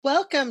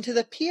Welcome to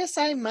the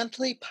PSI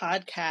Monthly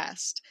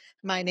Podcast.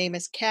 My name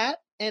is Kat,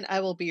 and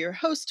I will be your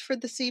host for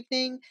this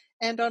evening.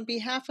 And on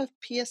behalf of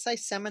PSI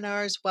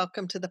Seminars,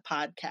 welcome to the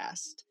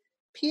podcast.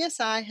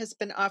 PSI has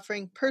been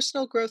offering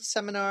personal growth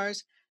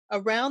seminars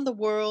around the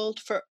world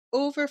for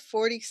over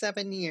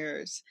 47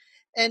 years.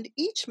 And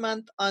each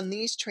month on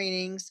these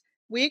trainings,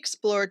 we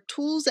explore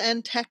tools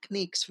and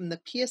techniques from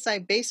the PSI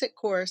Basic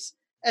course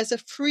as a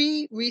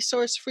free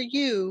resource for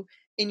you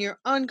in your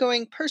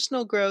ongoing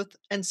personal growth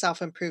and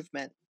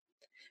self-improvement.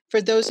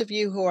 For those of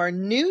you who are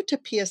new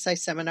to PSI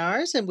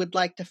seminars and would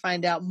like to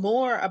find out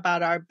more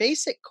about our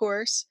basic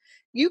course,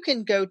 you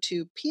can go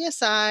to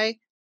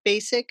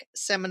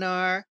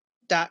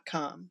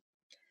psibasicseminar.com.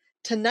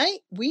 Tonight,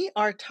 we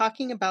are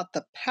talking about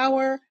the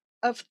power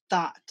of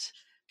thought.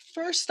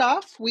 First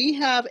off, we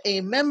have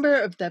a member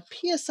of the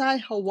PSI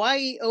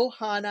Hawaii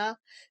Ohana.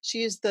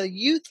 She is the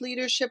Youth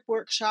Leadership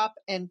Workshop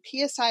and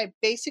PSI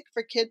Basic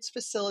for Kids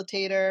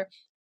facilitator,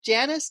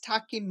 Janice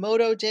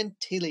Takimoto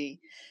Gentili.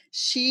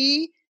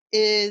 She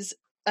is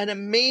an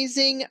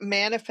amazing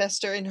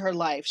manifester in her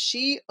life.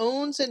 She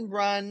owns and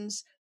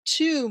runs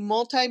two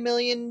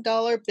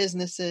multi-million-dollar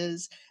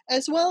businesses,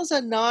 as well as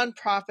a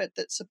nonprofit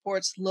that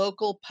supports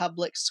local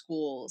public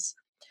schools.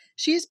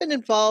 She's been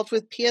involved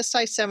with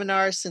PSI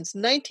seminars since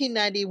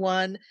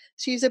 1991.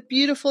 She's a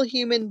beautiful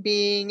human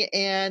being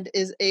and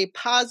is a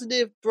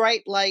positive,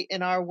 bright light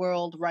in our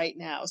world right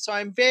now. So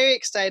I'm very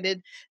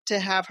excited to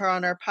have her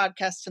on our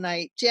podcast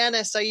tonight.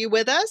 Janice, are you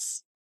with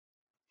us?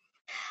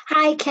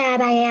 Hi, Kat,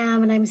 I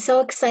am, and I'm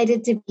so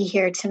excited to be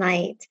here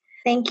tonight.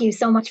 Thank you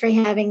so much for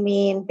having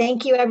me, and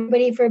thank you,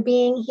 everybody, for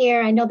being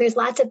here. I know there's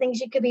lots of things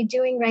you could be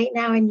doing right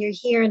now, and you're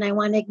here, and I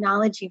want to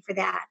acknowledge you for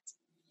that.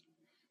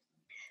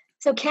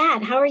 So,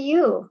 Kat, how are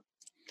you?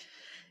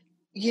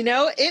 You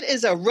know, it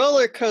is a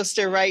roller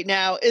coaster right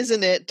now,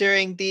 isn't it,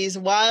 during these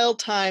wild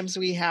times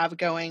we have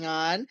going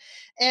on?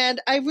 And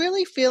I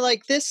really feel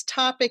like this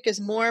topic is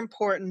more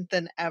important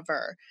than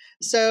ever.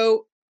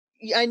 So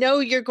I know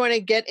you're going to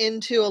get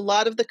into a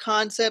lot of the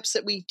concepts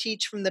that we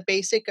teach from the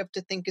basic of to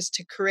think is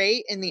to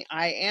create in the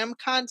I am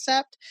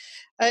concept.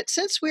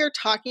 Since we are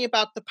talking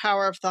about the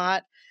power of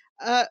thought,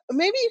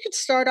 maybe you could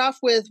start off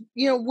with,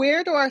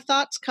 where do our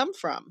thoughts come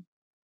from?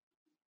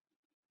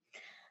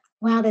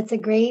 Wow, that's a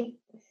great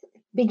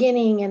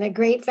beginning and a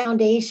great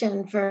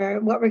foundation for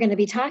what we're going to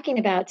be talking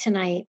about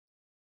tonight.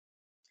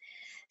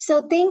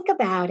 So think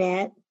about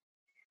it.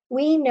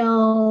 We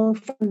know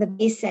from the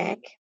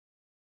basic,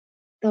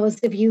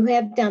 those of you who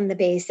have done the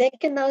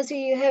basic and those of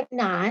you who have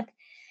not,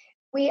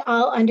 we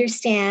all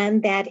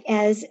understand that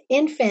as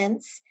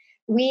infants,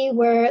 we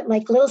were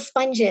like little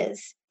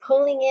sponges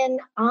pulling in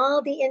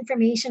all the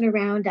information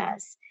around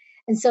us.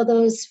 And so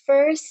those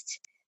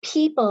first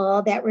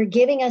people that were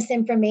giving us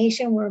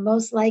information were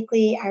most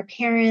likely our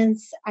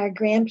parents, our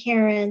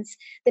grandparents,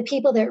 the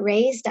people that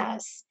raised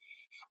us.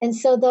 And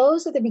so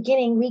those are the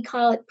beginning. We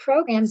call it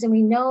programs, and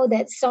we know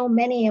that so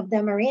many of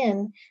them are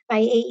in by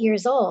 8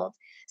 years old.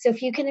 So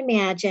if you can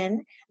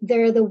imagine,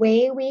 they're the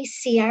way we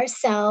see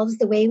ourselves,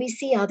 the way we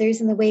see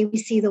others, and the way we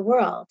see the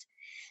world.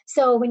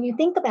 So when you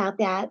think about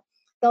that,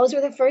 those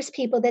were the first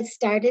people that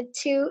started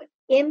to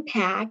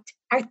impact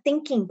our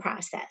thinking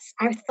process,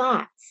 our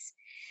thoughts.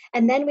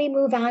 And then we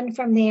move on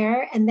from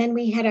there, and then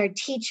we had our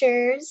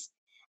teachers,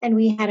 and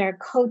we had our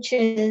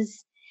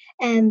coaches,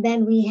 and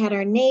then we had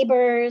our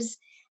neighbors,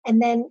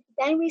 and then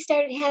we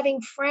started having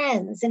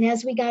friends. And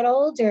as we got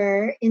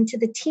older into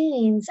the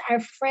teens, our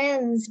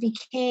friends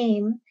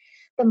became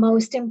the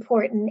most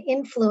important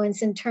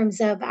influence in terms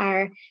of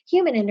our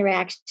human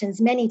interactions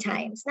many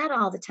times, not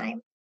all the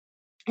time.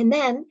 And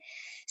then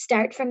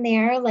start from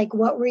there, like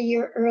what were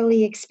your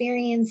early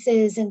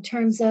experiences in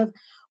terms of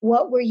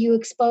what were you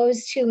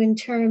exposed to in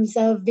terms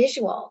of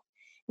visual,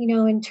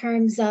 in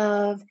terms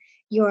of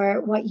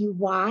what you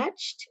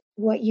watched,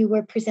 what you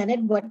were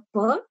presented, what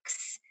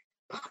books,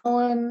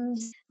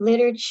 poems,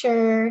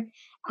 literature.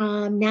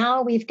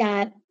 Now we've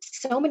got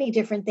so many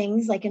different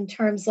things, like in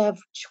terms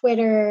of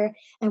Twitter,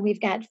 and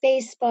we've got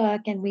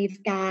Facebook, and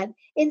we've got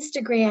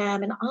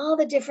Instagram, and all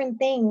the different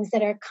things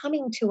that are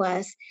coming to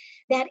us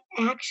that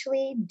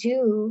actually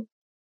do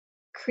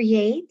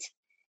create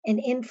and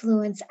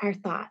influence our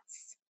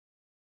thoughts.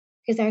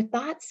 Because our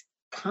thoughts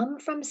come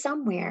from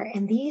somewhere,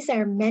 and these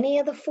are many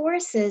of the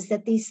forces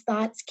that these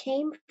thoughts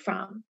came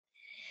from.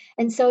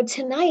 And so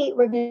tonight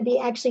we're going to be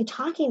actually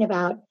talking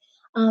about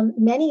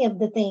many of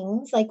the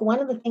things. Like one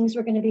of the things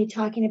we're going to be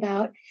talking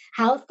about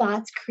how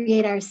thoughts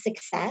create our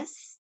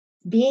success,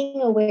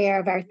 being aware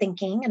of our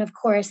thinking. And of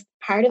course,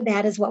 part of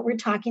that is what we're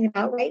talking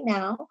about right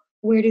now.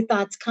 Where do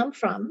thoughts come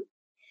from?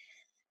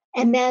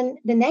 And then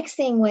the next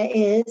thing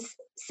is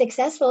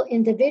successful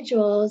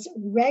individuals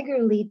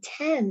regularly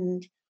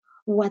tend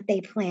what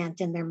they plant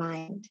in their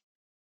mind.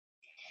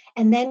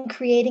 And then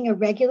creating a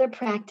regular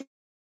practice,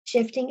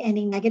 shifting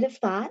any negative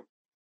thought.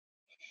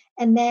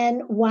 And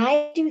then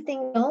why do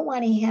things don't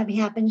want to have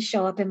happen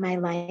show up in my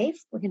life?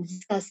 We're going to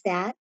discuss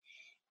that.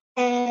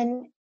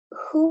 And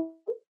who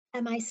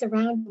am I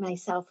surrounding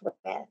myself with?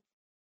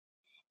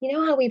 You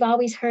know how we've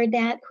always heard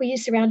that who you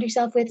surround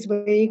yourself with is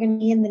where you're going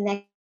to be in the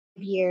next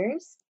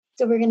years.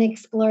 So we're going to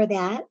explore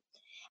that.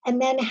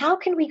 And then how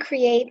can we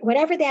create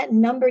whatever that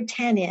number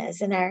 10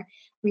 is in our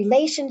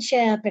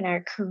relationship, in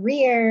our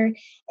career,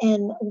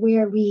 and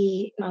where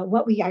we,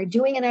 what we are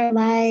doing in our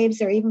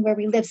lives, or even where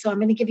we live. So I'm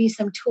going to give you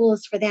some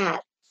tools for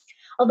that.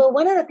 Although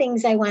one of the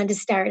things I wanted to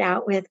start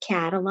out with,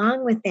 Kat,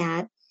 along with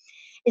that,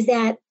 is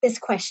that this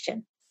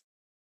question.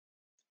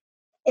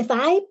 If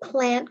I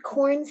plant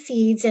corn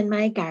seeds in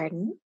my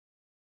garden,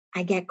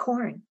 I get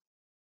corn.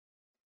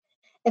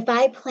 If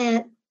I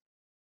plant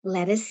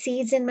lettuce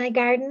seeds in my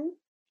garden,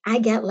 I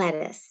get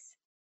lettuce.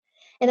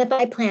 And if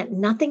I plant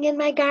nothing in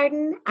my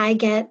garden, I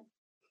get.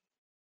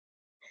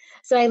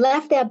 So I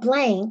left that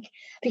blank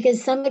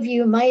because some of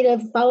you might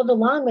have followed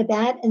along with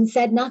that and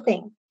said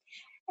nothing.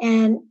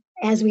 And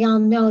as we all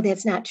know,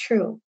 that's not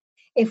true.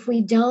 If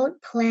we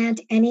don't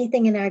plant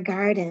anything in our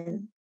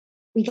garden,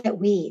 we get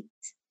weeds.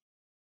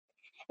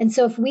 And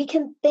so if we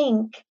can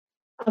think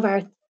of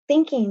our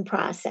thinking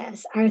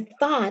process, our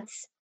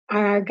thoughts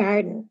are our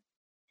garden.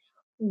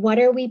 What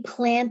are we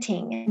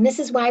planting? And this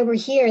is why we're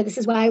here. This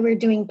is why we're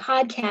doing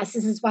podcasts.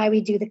 This is why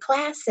we do the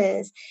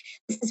classes.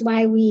 This is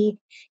why we,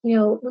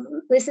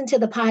 listen to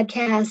the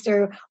podcast,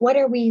 or what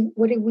are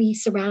we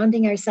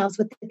surrounding ourselves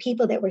with, the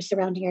people that we're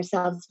surrounding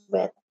ourselves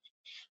with?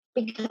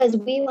 Because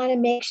we want to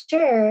make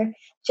sure,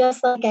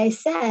 just like I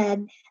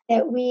said,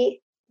 that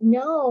we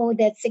know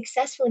that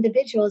successful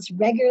individuals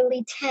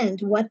regularly tend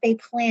what they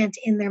plant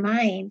in their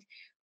mind,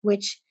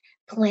 which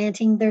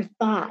planting their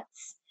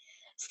thoughts.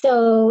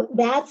 So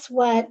that's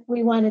what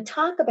we want to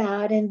talk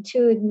about, and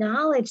to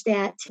acknowledge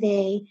that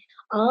today,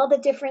 all the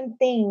different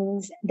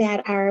things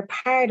that are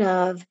part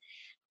of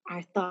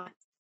our thoughts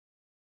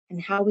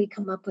and how we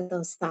come up with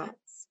those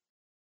thoughts.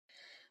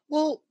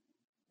 Well,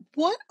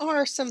 what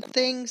are some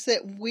things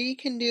that we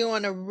can do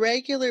on a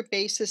regular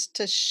basis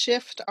to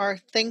shift our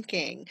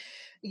thinking?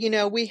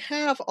 We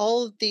have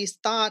all of these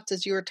thoughts,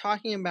 as you were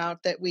talking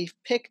about, that we've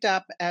picked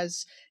up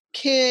as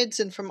kids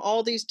and from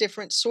all these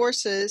different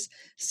sources.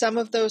 Some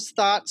of those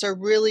thoughts are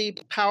really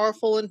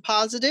powerful and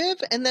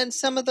positive, and then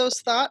some of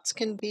those thoughts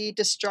can be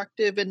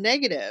destructive and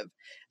negative.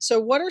 So,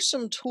 what are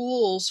some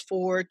tools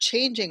for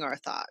changing our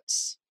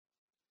thoughts?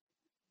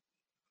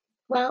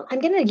 Well, I'm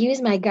going to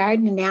use my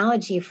garden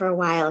analogy for a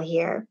while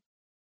here.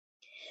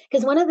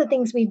 Because one of the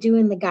things we do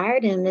in the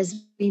garden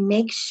is we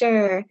make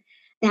sure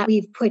that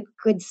we've put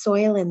good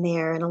soil in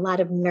there and a lot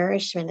of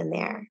nourishment in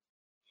there.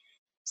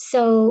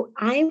 So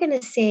I'm going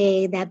to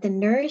say that the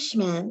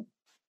nourishment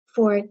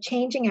for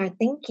changing our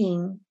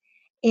thinking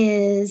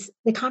is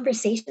the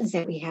conversations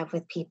that we have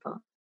with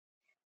people.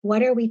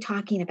 What are we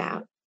talking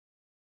about?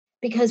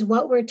 Because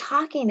what we're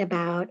talking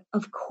about,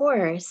 of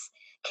course,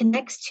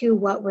 connects to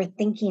what we're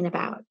thinking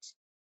about.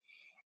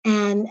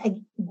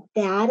 And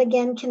that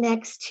again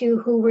connects to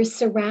who we're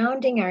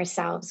surrounding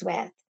ourselves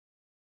with.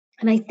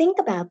 And I think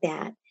about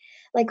that,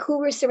 like who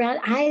we're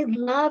surrounded. I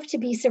love to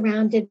be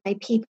surrounded by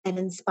people that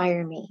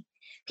inspire me,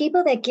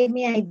 people that give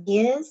me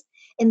ideas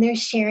and they're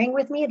sharing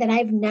with me that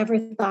I've never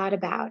thought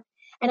about.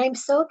 And I'm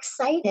so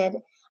excited.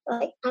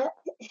 Like,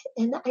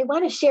 and I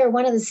want to share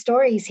one of the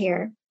stories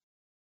here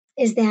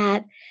is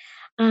that,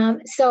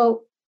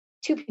 so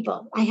two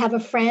people, I have a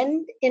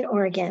friend in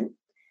Oregon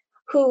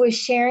who was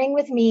sharing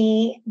with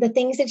me the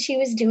things that she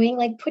was doing,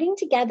 like putting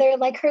together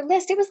like her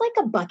list. It was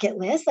like a bucket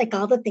list, like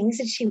all the things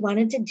that she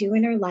wanted to do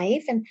in her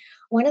life. And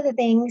one of the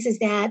things is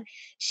that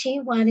she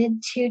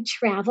wanted to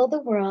travel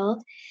the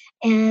world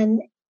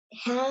and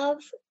have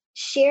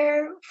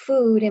share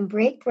food and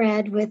break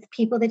bread with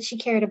people that she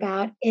cared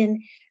about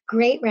in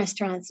great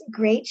restaurants,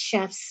 great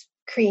chefs'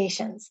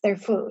 creations, their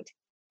food.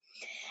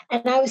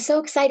 And I was so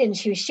excited. And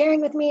she was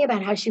sharing with me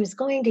about how she was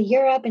going to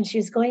Europe and she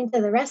was going to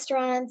the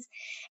restaurants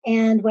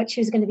and what she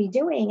was going to be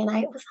doing. And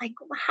I was like,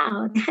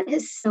 wow, that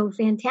is so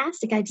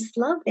fantastic. I just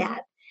love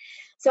that.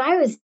 So I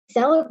was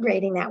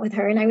celebrating that with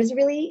her. And I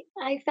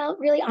felt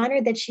really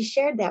honored that she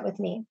shared that with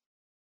me.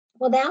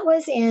 Well, that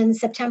was in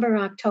September,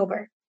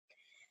 October.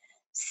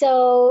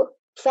 So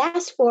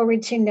fast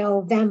forward to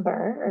November,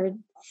 or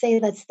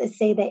let's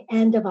say the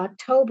end of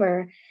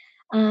October,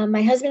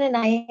 my husband and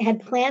I had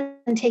planned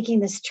on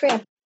taking this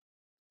trip.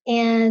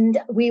 And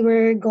we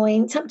were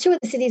going, two of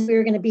the cities we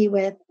were going to be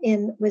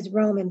was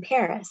Rome and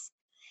Paris.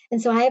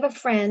 And so I have a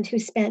friend who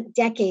spent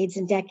decades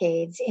and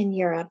decades in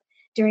Europe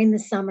during the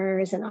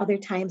summers and other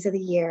times of the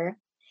year.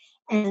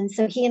 And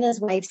so he and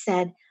his wife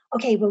said,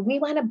 okay, well, we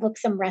want to book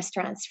some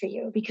restaurants for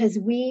you because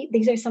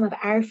these are some of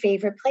our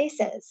favorite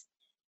places.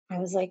 I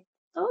was like,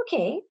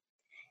 okay.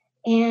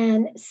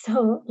 And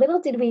so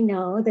little did we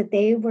know that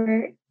they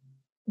were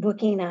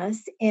booking us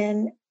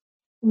in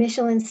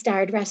Michelin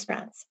starred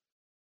restaurants.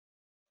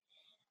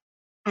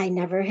 I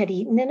never had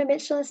eaten in a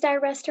Michelin star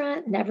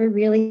restaurant, never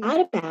really thought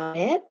about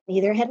it.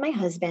 Neither had my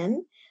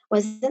husband.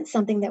 Wasn't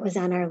something that was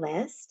on our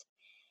list.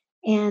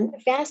 And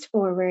fast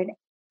forward,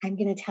 I'm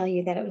going to tell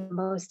you that it was the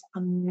most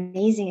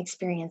amazing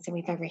experience that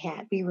we've ever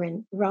had. We were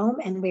in Rome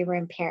and we were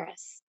in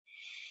Paris.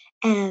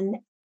 And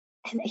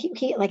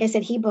he like I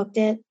said, he booked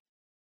it.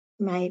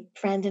 my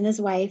friend and his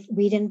wife,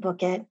 we didn't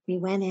book it. We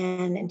went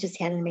in and just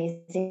had an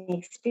amazing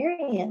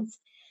experience.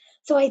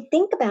 So I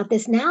think about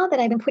this now that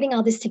I've been putting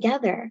all this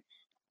together.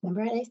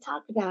 Remember, I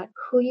talked about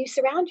who you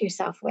surround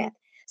yourself with.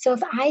 So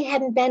if I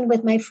hadn't been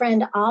with my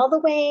friend all the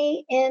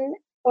way in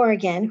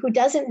Oregon, who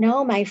doesn't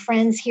know my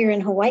friends here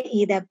in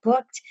Hawaii that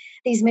booked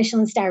these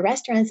Michelin star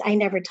restaurants, I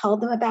never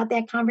told them about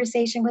that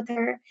conversation with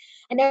her.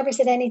 I never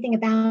said anything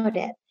about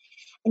it.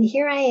 And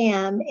here I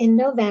am in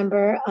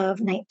November of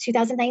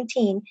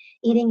 2019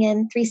 eating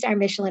in 3-star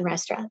Michelin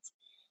restaurants.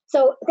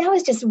 So that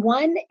was just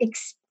one,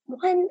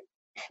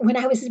 when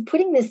I was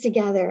putting this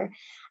together,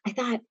 I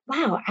thought,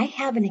 wow, I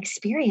have an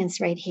experience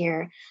right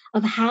here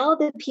of how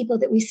the people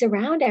that we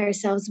surround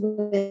ourselves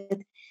with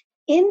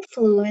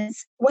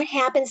influence what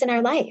happens in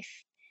our life.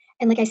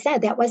 And like I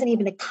said, that wasn't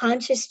even a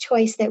conscious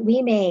choice that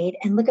we made.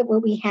 And look at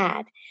what we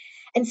had.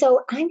 And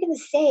so I'm going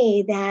to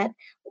say that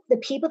the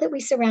people that we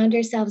surround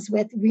ourselves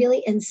with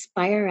really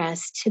inspire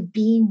us to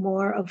be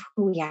more of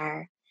who we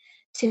are,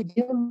 to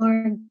do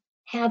more,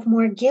 have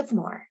more, give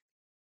more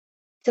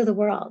to the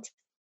world.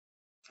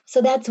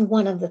 So that's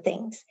one of the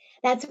things.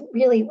 That's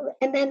really,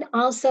 and then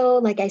also,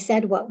 like I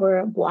said, what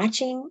we're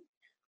watching,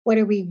 what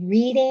are we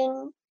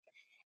reading?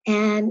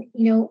 And,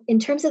 in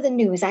terms of the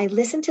news, I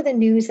listen to the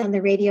news on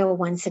the radio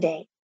once a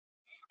day.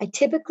 I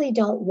typically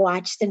don't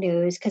watch the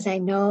news because I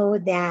know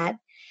that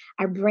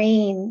our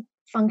brain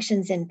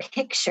functions in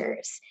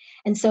pictures.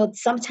 And so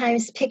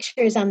sometimes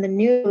pictures on the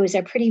news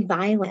are pretty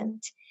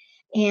violent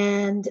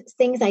and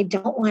things I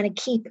don't want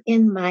to keep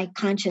in my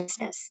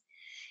consciousness.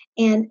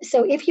 And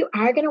so if you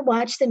are going to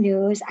watch the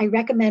news, I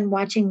recommend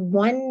watching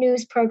one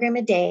news program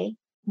a day,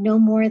 no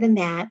more than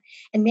that,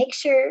 and make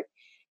sure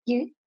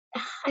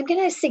I'm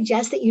going to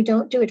suggest that you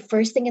don't do it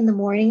first thing in the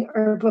morning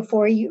or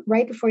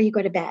right before you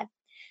go to bed,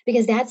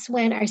 because that's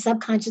when our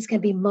subconscious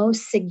can be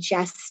most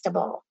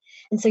suggestible.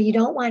 And so you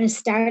don't want to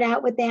start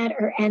out with that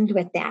or end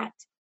with that.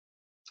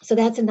 So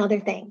that's another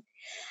thing.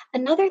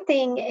 Another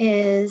thing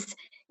is,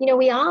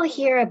 we all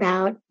hear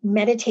about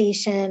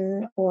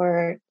meditation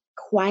or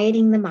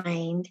quieting the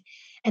mind.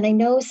 And I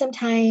know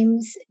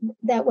sometimes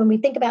that when we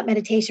think about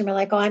meditation, we're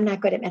like, oh, I'm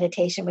not good at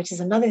meditation, which is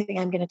another thing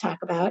I'm going to talk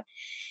about.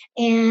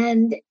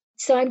 And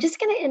so I'm just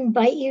going to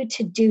invite you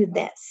to do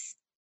this,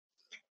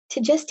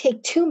 to just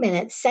take 2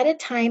 minutes, set a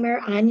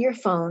timer on your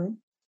phone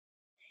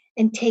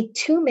and take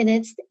 2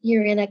 minutes.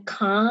 You're in a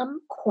calm,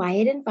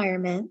 quiet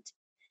environment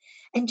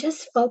and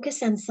just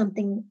focus on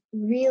something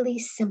really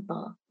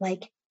simple,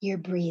 like your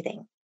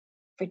breathing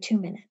for 2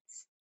 minutes.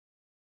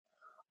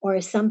 Or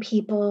some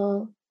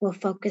people will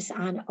focus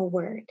on a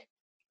word.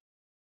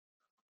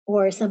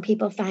 Or some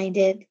people find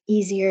it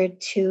easier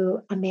to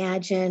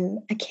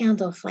imagine a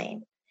candle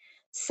flame,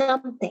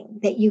 something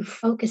that you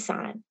focus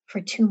on for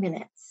 2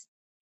 minutes.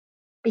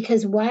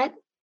 Because what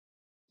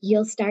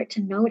you'll start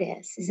to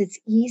notice is it's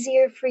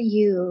easier for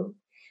you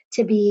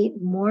to be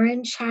more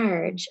in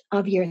charge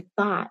of your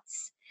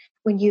thoughts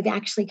when you've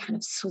actually kind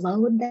of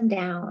slowed them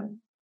down.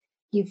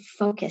 You've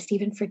focused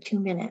even for 2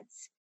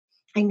 minutes.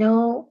 I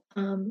know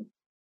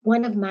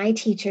one of my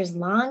teachers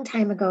long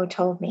time ago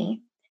told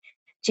me,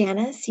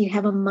 Janice, you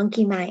have a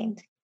monkey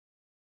mind.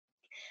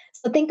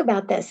 So think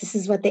about this. This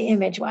is what the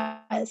image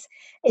was,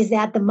 is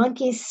that the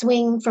monkeys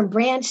swing from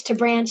branch to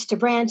branch to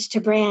branch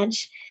to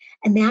branch.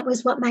 And that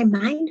was what my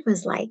mind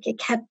was like. It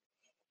kept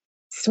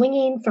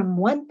swinging from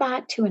one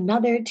thought to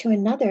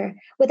another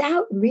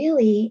without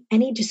really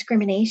any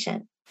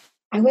discrimination.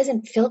 I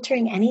wasn't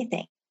filtering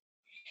anything.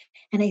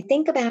 And I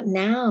think about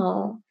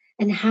now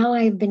and how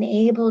I've been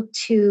able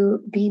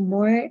to be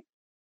more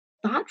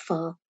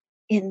thoughtful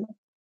in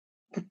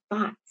the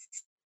thoughts.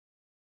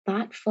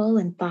 Thoughtful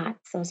and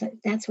thoughts.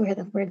 That's where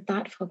the word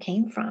thoughtful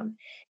came from,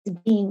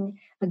 being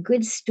a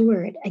good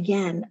steward,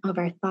 again, of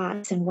our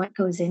thoughts and what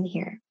goes in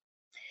here.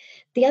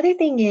 The other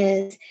thing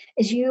is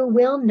you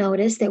will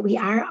notice that we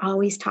are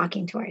always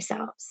talking to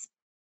ourselves.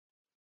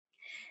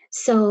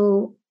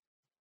 So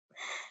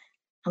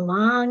a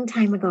long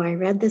time ago, I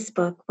read this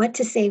book, What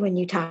to Say When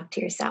You Talk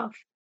to Yourself.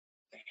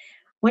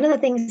 One of the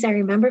things I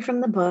remember from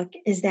the book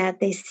is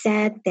that they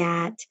said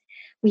that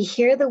we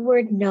hear the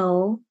word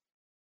no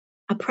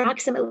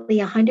approximately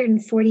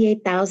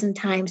 148,000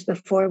 times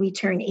before we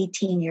turn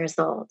 18 years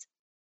old.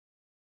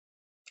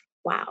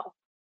 Wow.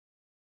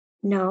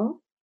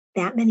 No,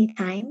 that many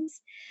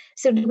times?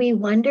 So do we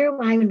wonder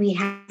why when we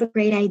have a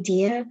great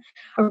idea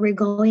or we're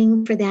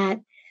going for that,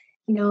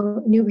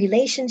 new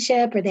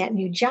relationship or that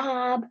new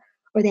job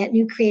or that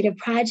new creative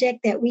project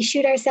that we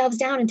shoot ourselves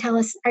down and tell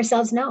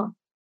ourselves no?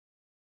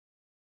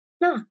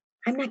 No,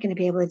 I'm not going to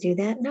be able to do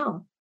that.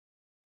 No.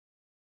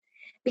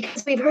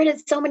 Because we've heard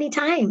it so many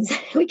times.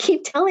 We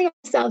keep telling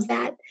ourselves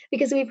that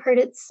because we've heard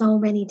it so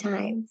many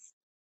times.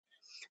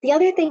 The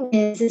other thing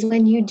is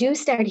when you do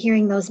start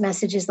hearing those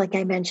messages, like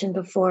I mentioned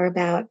before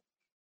about,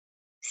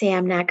 say,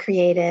 I'm not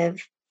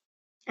creative,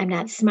 I'm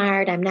not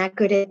smart, I'm not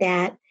good at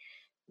that,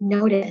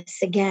 notice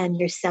again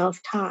your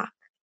self-talk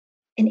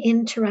and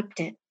interrupt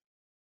it.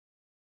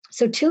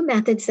 So 2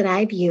 methods that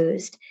I've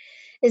used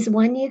is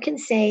one you can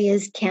say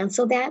is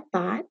cancel that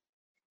thought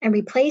and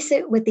replace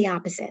it with the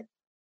opposite.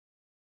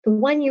 the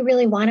one you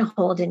really want to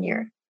hold in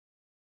your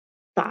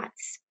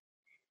thoughts.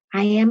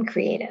 I am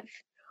creative.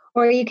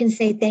 Or you can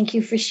say, thank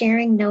you for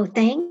sharing, no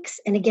thanks.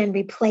 And again,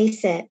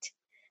 replace it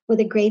with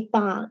a great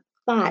thought.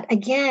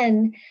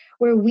 Again,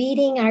 we're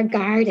weeding our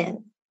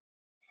garden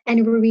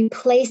and we're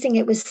replacing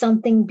it with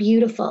something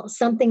beautiful,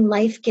 something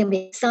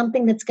life-giving,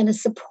 something that's going to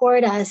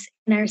support us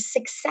in our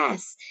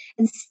success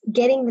and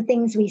getting the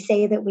things we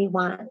say that we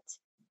want.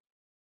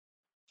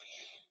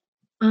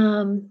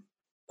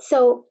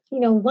 So,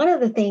 one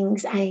of the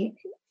things I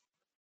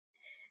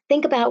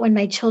think about when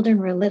my children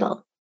were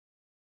little,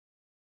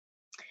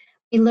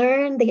 we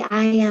learned the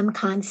I am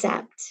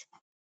concept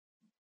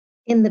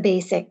in the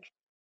basic.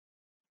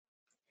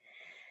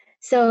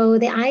 So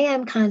the I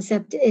am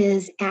concept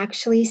is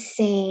actually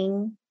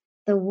saying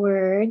the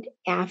word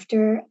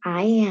after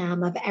I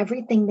am of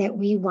everything that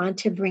we want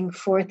to bring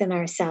forth in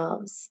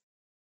ourselves,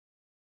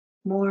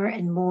 more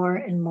and more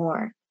and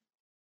more.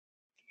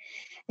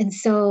 And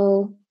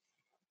so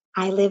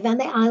I live on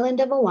the island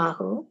of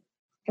Oahu,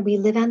 and we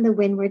live on the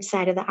windward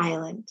side of the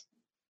island.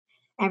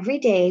 Every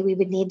day we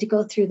would need to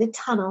go through the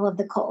tunnel of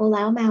the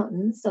Ko'olau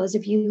Mountains, those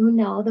of you who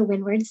know the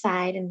windward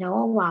side and know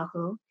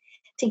Oahu,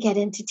 to get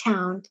into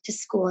town, to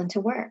school, and to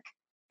work.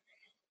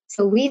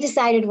 So we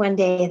decided one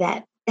day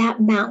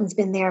that mountain's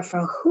been there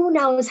for who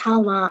knows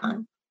how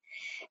long.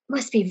 It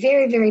must be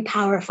very, very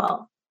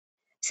powerful.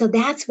 So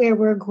that's where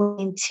we're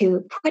going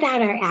to put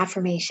out our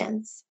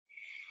affirmations.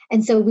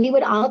 And so we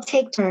would all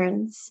take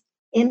turns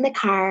in the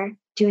car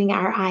doing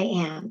our I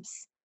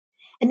ams.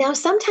 And now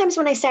sometimes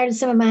when I started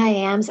some of my I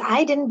ams,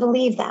 I didn't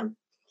believe them.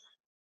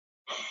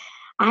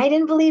 I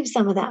didn't believe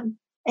some of them.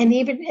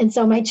 And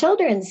so my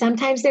children,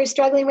 sometimes they're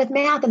struggling with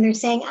math and they're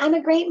saying, I'm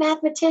a great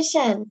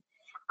mathematician.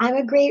 I'm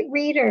a great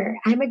reader.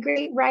 I'm a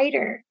great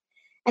writer.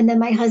 And then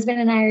my husband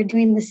and I are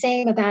doing the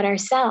same about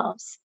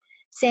ourselves,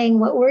 saying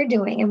what we're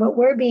doing and what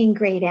we're being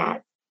great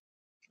at.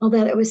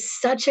 Although it was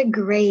such a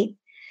great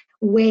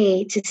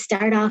way to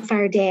start off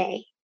our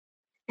day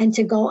and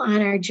to go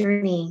on our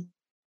journey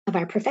of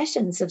our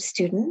professions of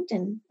student.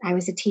 And I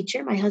was a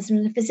teacher, my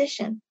husband a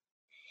physician.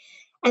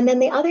 And then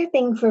the other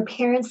thing for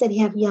parents that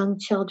have young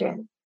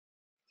children,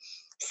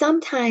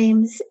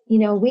 sometimes,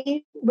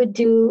 we would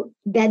do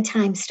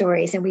bedtime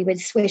stories and we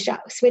would switch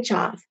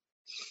off.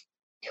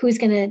 Who's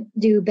going to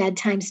do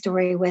bedtime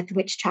story with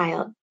which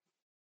child?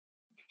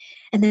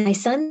 And then my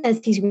son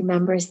says he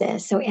remembers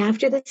this. So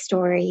after the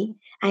story,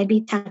 I'd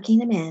be tucking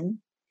him in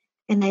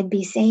and I'd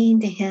be saying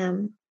to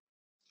him,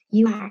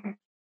 you are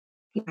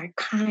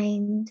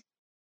kind,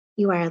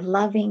 you are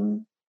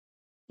loving,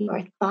 you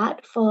are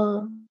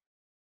thoughtful,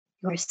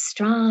 you are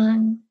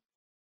strong,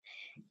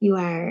 you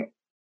are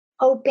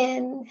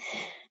open,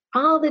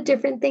 all the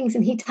different things.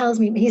 And he tells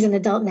me, he's an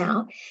adult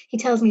now, he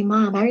tells me,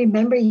 Mom, I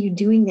remember you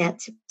doing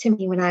that to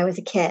me when I was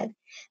a kid.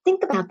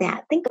 Think about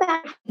that. Think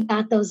about how we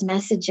got those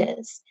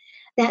messages,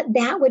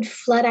 that would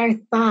flood our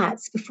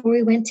thoughts before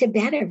we went to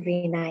bed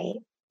every night.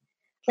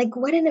 Like,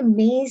 what an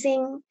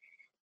amazing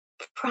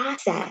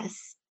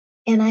process.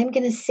 And I'm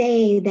going to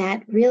say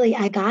that really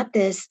I got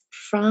this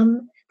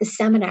from the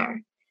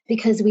seminar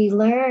because we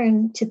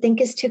learn to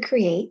think is to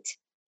create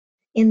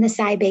in the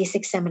Psi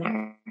Basic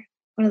seminar,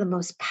 one of the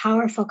most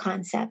powerful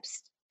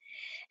concepts.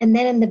 And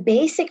then in the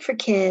basic for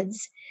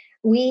kids,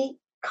 we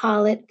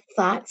call it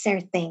thoughts are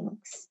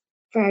things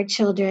for our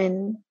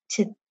children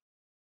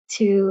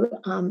to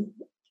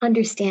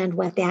understand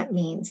what that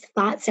means.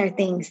 Thoughts are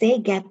things. They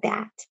get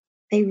that.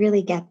 They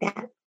really get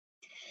that.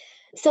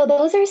 So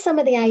those are some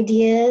of the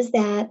ideas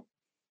that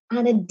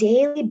on a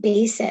daily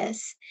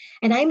basis,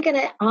 and I'm going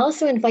to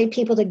also invite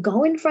people to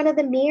go in front of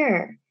the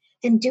mirror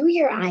and do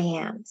your I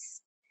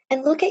ams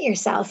and look at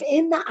yourself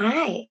in the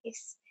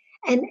eyes.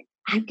 And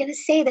I'm going to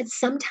say that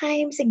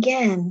sometimes,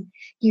 again,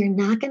 you're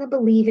not going to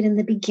believe it in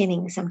the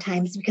beginning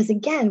sometimes because,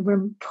 again,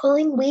 we're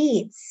pulling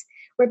weeds.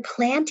 We're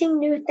planting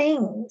new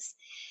things.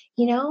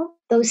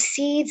 Those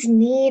seeds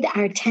need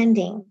our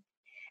tending.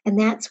 And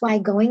that's why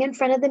going in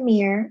front of the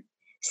mirror,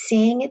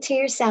 saying it to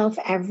yourself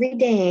every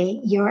day,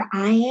 your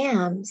I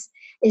ams,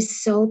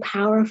 is so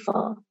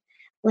powerful.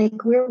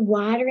 Like we're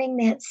watering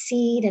that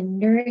seed and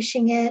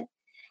nourishing it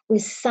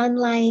with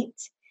sunlight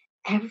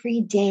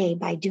every day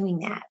by doing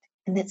that.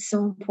 And that's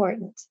so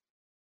important.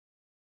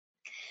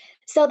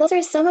 So those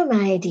are some of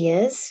my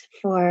ideas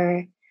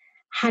for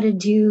how to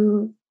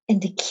do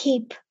and to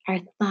keep our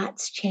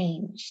thoughts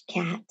changed,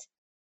 Kat.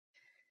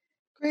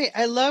 Great.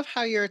 I love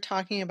how you're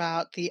talking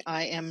about the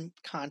I am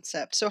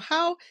concept. So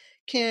how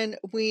can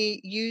we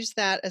use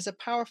that as a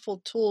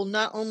powerful tool,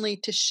 not only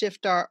to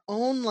shift our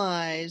own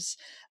lives,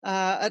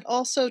 but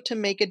also to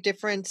make a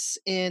difference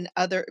in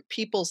other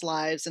people's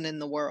lives and in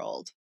the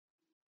world?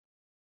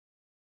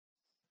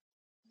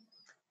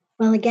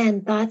 Well,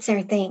 again, thoughts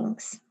are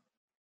things.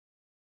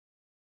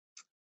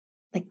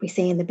 Like we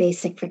say in the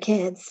basic for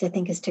kids, to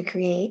think is to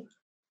create.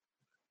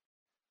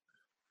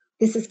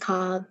 This is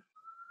called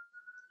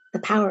the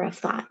power of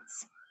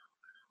thoughts.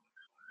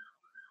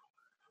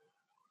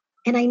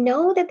 And I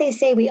know that they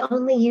say we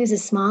only use a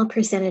small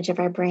percentage of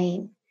our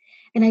brain.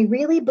 And I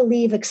really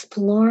believe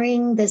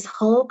exploring this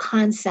whole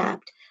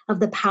concept of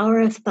the power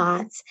of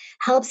thoughts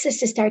helps us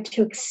to start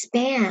to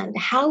expand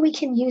how we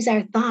can use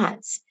our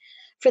thoughts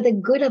for the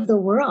good of the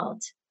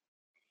world.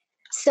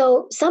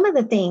 So, some of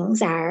the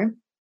things are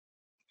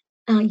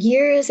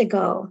years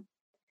ago,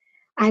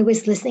 I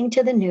was listening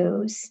to the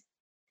news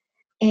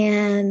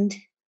and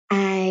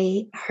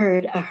I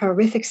heard a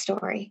horrific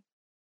story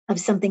of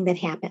something that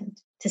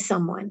happened to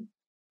someone.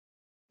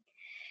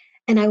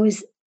 And I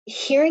was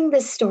hearing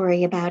this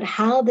story about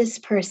how this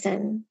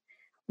person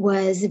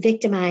was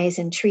victimized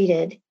and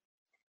treated.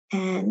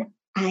 And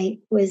I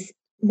was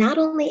not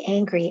only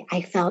angry,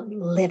 I felt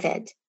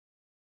livid.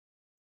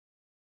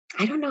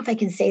 I don't know if I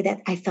can say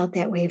that I felt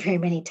that way very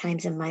many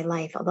times in my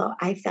life, although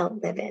I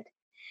felt livid.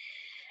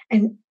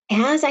 And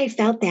as I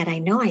felt that, I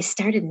know I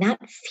started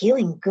not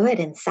feeling good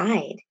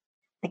inside.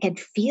 Like I'd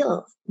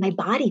feel my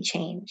body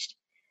changed.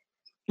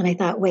 And I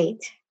thought,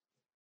 wait,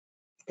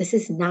 this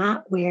is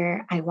not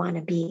where I want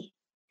to be.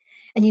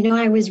 And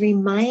I was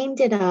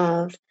reminded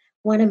of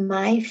one of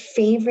my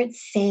favorite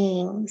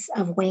sayings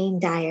of Wayne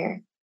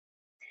Dyer.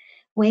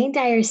 Wayne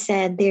Dyer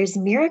said, "There's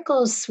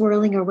miracles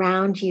swirling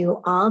around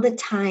you all the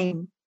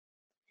time.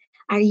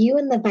 Are you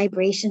in the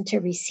vibration to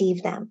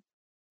receive them?"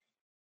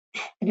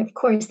 And of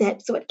course,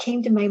 that's what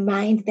came to my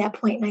mind at that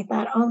point. And I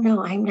thought, oh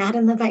no, I'm not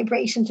in the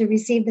vibration to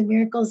receive the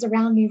miracles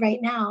around me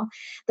right now,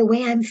 the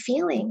way I'm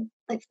feeling,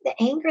 like the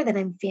anger that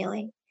I'm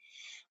feeling.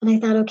 And I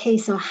thought, okay,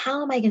 so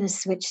how am I going to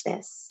switch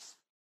this?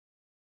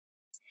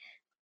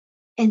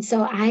 And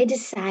so I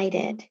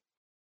decided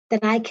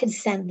that I could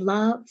send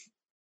love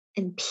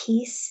and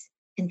peace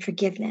and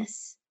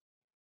forgiveness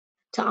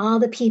to all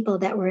the people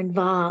that were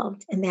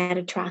involved in that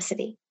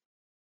atrocity.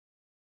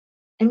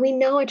 And we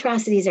know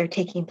atrocities are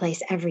taking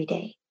place every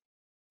day.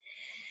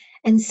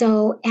 And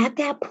so at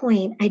that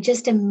point, I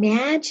just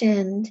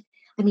imagined,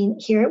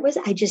 here it was,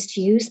 I just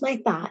used my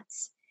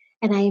thoughts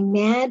and I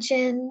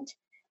imagined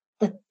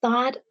the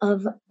thought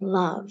of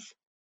love,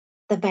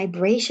 the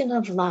vibration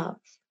of love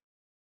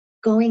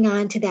going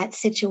on to that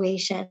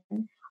situation,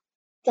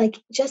 like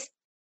just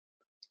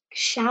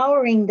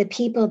showering the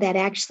people that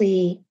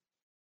actually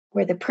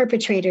were the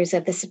perpetrators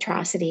of this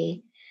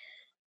atrocity,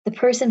 the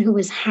person who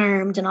was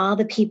harmed, and all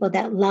the people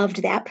that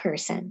loved that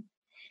person,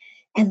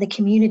 and the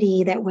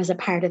community that was a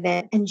part of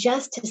it, and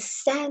just to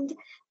send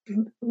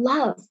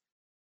love,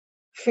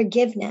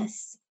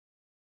 forgiveness,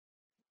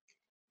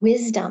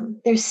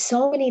 wisdom. There's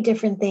so many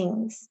different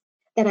things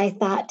that I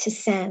thought to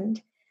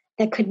send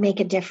that could make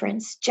a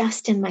difference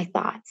just in my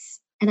thoughts.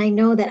 And I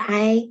know that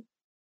I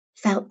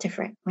felt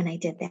different when I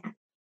did that.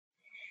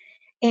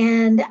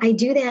 And I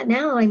do that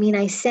now.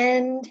 I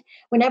send,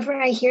 whenever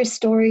I hear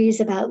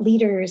stories about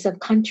leaders of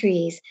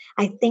countries,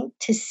 I think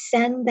to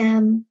send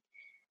them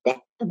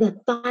the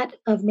thought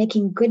of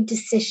making good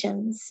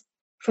decisions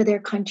for their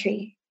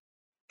country,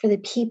 for the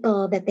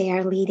people that they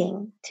are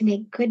leading, to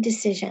make good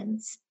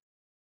decisions.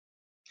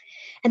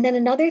 And then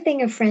another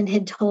thing a friend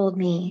had told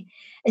me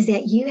is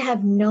that you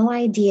have no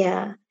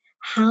idea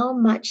how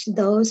much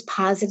those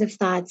positive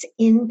thoughts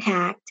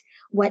impact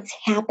what's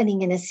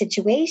happening in a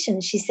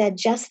situation. She said,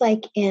 just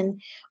like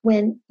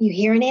when you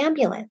hear an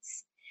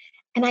ambulance.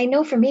 And I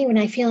know for me, when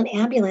I hear an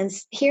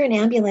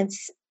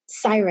ambulance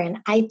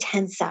siren, I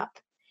tense up.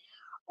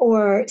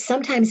 Or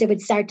sometimes I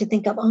would start to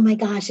think of, oh my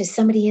gosh, is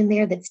somebody in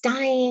there that's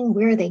dying?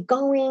 Where are they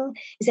going?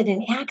 Is it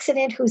an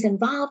accident? Who's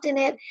involved in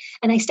it?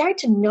 And I start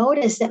to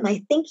notice that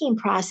my thinking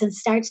process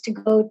starts to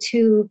go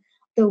to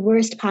the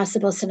worst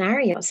possible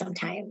scenario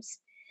sometimes.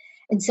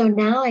 And so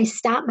now I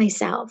stop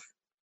myself.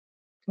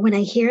 When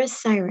I hear a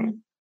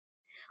siren,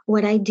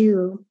 what I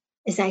do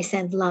is I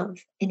send love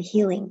and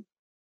healing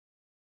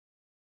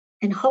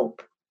and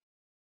hope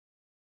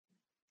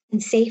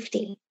and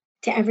safety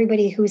to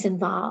everybody who's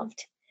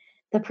involved.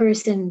 The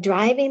person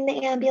driving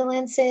the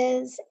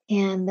ambulances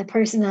and the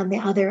person on the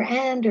other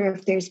end, or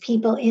if there's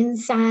people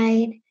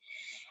inside.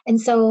 And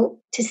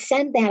so to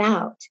send that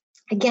out,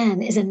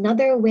 again, is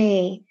another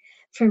way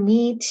for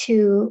me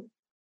to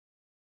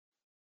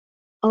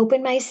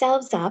open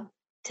myself up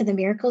to the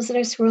miracles that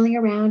are swirling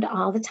around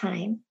all the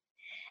time,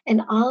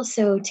 and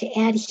also to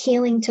add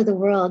healing to the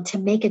world, to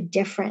make a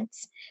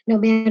difference, no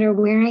matter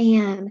where I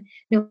am,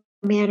 no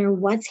matter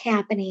what's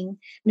happening,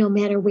 no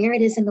matter where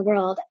it is in the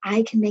world,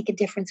 I can make a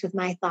difference with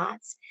my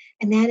thoughts.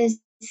 And that is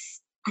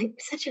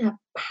such a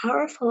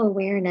powerful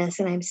awareness.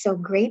 And I'm so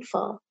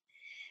grateful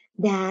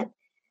that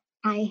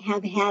I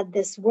have had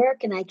this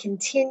work, and I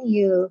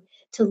continue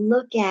to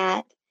look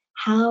at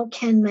how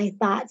can my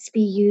thoughts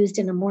be used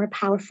in a more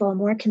powerful,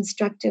 more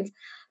constructive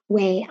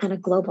way on a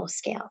global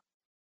scale.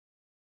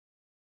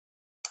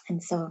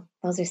 And so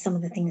those are some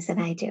of the things that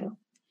I do.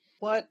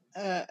 What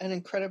an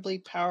incredibly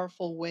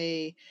powerful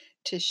way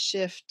to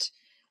shift,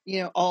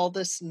 all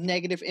this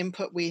negative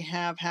input we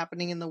have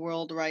happening in the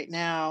world right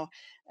now,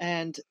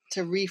 and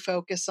to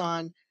refocus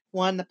on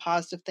one, the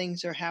positive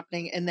things are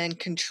happening, and then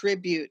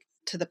contribute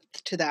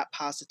to that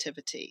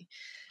positivity.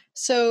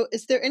 So,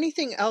 is there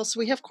anything else?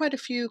 We have quite a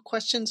few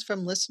questions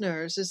from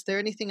listeners. Is there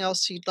anything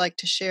else you'd like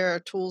to share,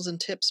 tools and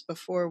tips,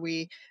 before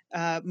we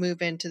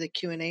move into the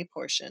Q&A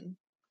portion?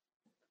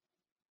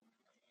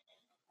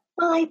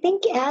 Well, I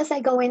think as I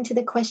go into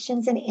the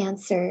questions and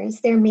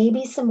answers, there may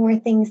be some more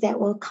things that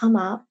will come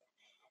up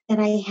that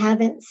I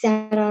haven't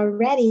said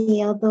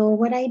already, although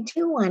what I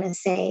do want to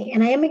say,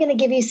 and I am going to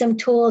give you some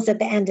tools at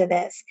the end of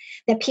this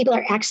that people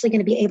are actually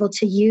going to be able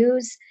to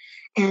use,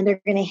 and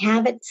they're going to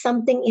have it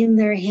something in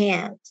their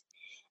hand.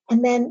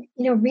 And then,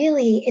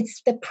 really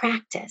it's the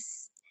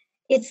practice.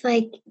 It's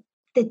like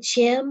the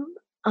gym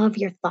of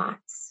your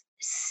thoughts.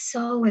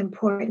 So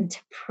important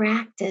to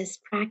practice,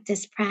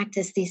 practice,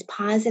 practice these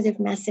positive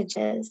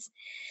messages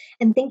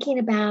and thinking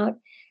about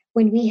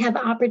when we have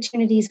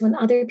opportunities, when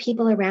other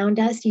people around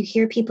us, you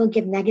hear people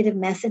give negative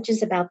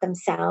messages about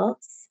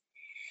themselves.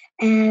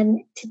 And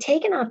to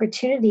take an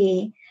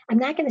opportunity, I'm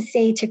not going to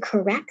say to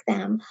correct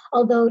them,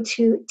 although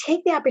to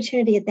take the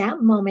opportunity at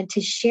that moment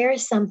to share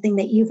something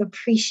that you've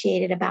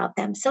appreciated about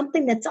them,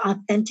 something that's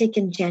authentic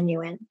and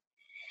genuine.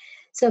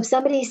 So if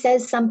somebody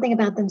says something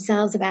about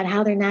themselves, about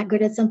how they're not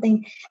good at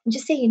something, and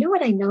just say, you know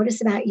what I notice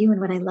about you and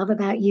what I love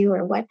about you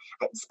or what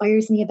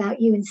inspires me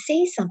about you, and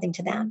say something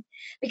to them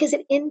because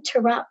it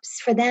interrupts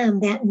for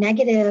them that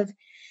negative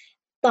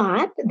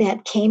thought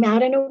that came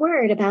out in a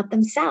word about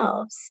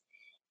themselves.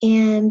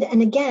 And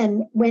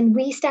again, when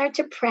we start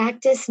to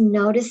practice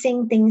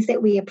noticing things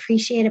that we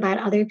appreciate about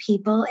other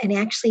people and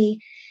actually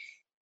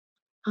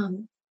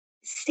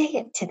say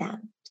it to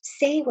them,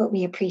 say what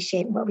we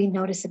appreciate, what we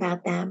notice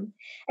about them.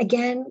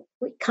 Again,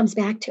 it comes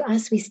back to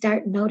us. We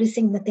start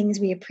noticing the things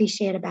we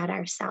appreciate about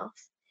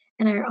ourselves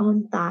and our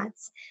own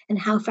thoughts and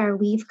how far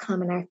we've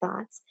come in our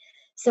thoughts.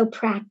 So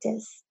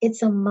practice,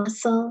 it's a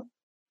muscle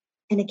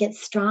and it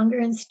gets stronger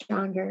and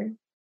stronger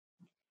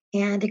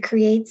and it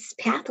creates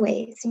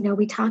pathways.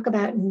 We talk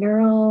about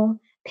neural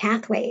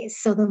pathways.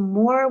 So the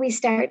more we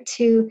start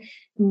to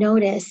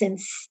notice and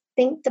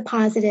think the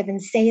positive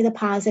and say the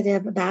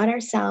positive about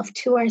ourselves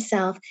to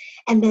ourselves,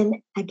 and then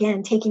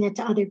again, taking it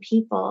to other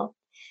people,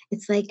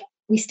 it's like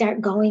we start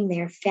going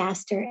there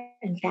faster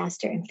and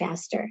faster and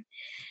faster.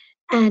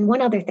 And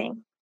one other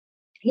thing,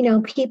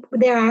 people,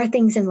 there are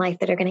things in life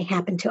that are going to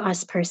happen to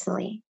us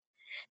personally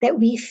that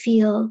we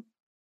feel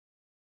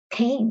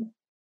pain,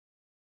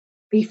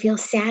 we feel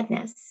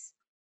sadness.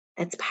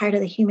 That's part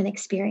of the human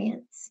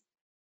experience.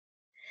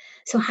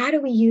 So how do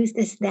we use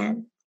this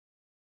then?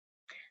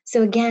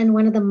 So again,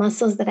 one of the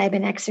muscles that I've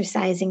been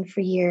exercising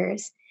for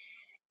years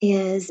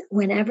is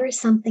whenever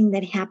something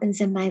that happens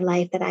in my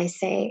life that I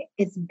say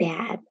it's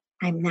bad,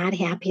 I'm not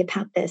happy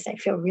about this, I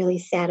feel really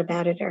sad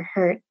about it or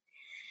hurt,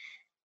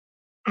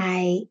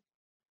 I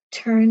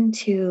turn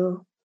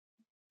to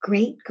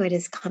great good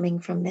is coming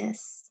from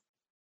this.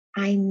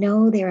 I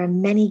know there are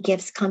many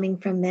gifts coming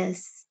from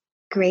this.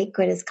 Great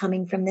good is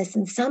coming from this.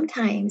 And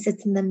sometimes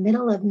it's in the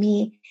middle of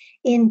me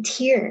in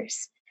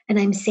tears. And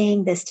I'm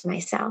saying this to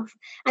myself.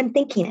 I'm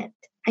thinking it.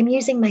 I'm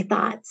using my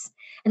thoughts.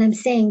 And I'm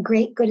saying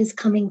great good is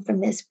coming from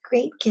this.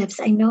 Great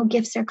gifts. I know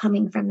gifts are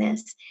coming from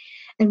this.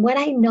 And what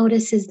I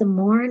notice is the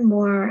more and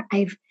more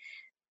I've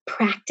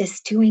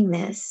practiced doing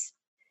this,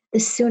 the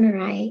sooner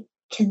I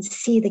can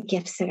see the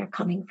gifts that are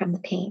coming from the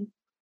pain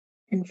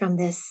and from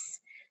this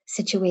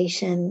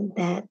situation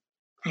that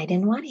I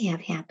didn't want to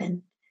have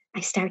happen. I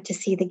start to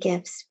see the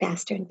gifts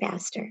faster and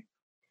faster.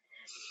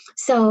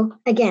 So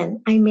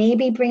again, I may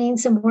be bringing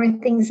some more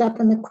things up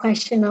in the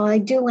question. I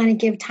do want to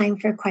give time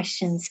for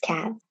questions,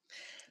 Kat.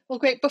 Well,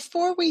 great.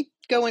 Before we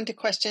go into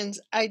questions,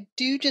 I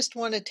do just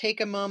want to take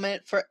a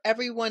moment for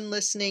everyone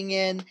listening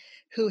in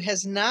who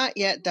has not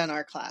yet done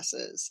our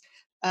classes.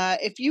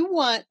 If you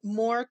want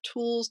more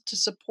tools to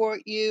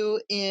support you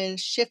in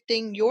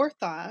shifting your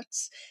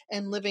thoughts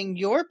and living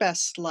your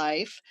best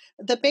life,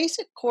 the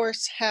basic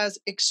course has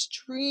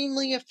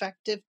extremely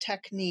effective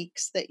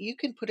techniques that you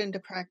can put into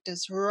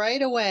practice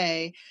right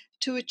away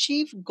to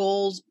achieve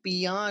goals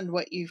beyond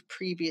what you've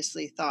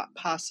previously thought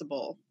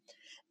possible.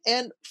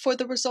 And for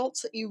the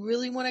results that you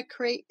really want to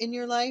create in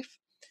your life,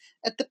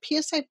 at the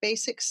PSI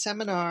Basics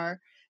seminar,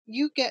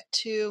 you get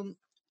to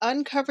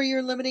uncover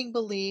your limiting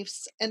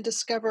beliefs and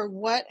discover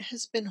what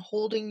has been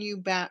holding you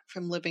back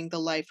from living the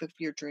life of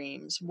your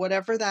dreams,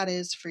 whatever that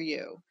is for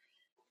you.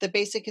 The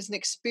Basic is an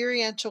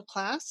experiential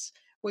class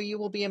where you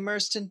will be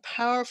immersed in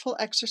powerful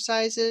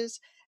exercises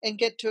and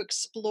get to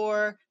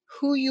explore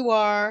who you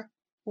are,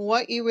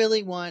 what you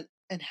really want,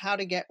 and how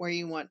to get where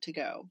you want to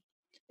go.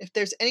 If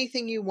there's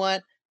anything you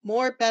want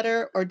more,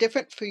 better, or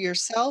different for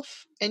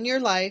yourself and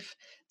your life,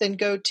 then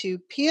go to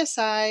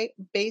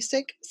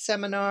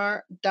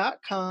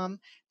psibasicseminar.com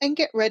and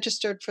get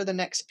registered for the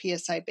next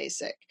PSI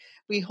Basic.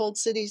 We hold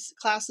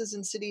classes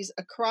in cities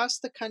across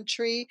the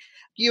country,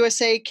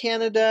 USA,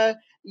 Canada,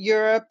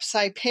 Europe,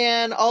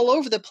 Saipan, all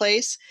over the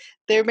place.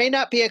 There may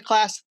not be a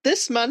class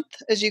this month,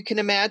 as you can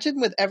imagine,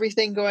 with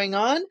everything going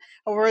on,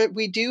 or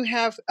we do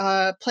have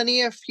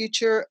plenty of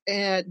future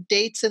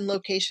dates and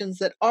locations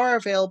that are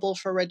available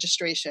for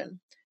registration.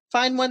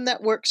 Find one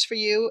that works for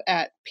you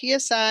at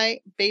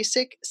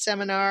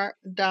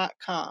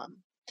psibasicseminar.com.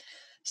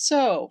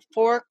 So,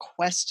 for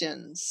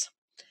questions.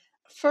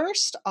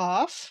 First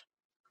off,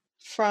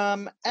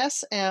 from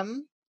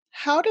SM,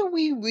 how do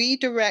we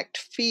redirect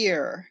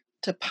fear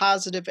to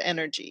positive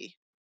energy?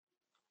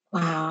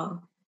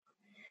 Wow.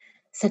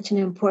 Such an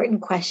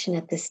important question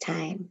at this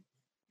time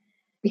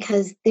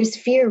because there's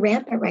fear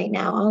rampant right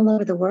now all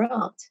over the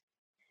world.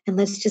 And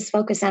let's just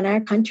focus on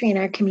our country and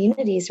our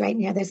communities right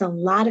now. There's a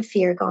lot of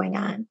fear going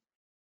on.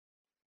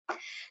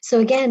 So,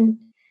 again,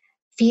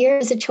 fear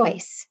is a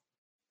choice,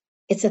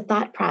 it's a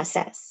thought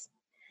process.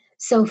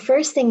 So,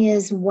 first thing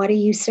is, what are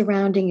you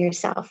surrounding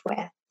yourself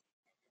with?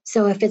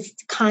 So, if it's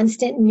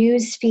constant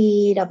news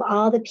feed of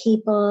all the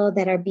people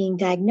that are being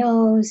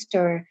diagnosed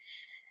or,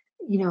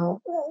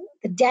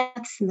 the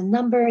deaths and the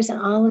numbers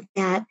and all of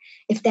that,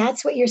 if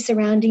that's what you're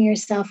surrounding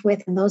yourself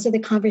with, and those are the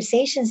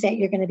conversations that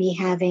you're going to be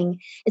having,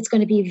 it's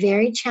going to be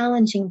very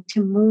challenging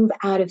to move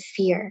out of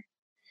fear.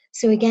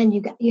 So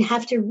again, you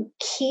have to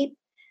keep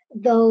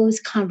those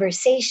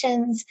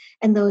conversations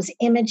and those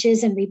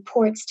images and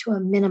reports to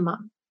a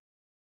minimum.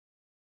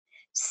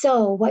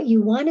 So what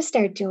you want to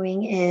start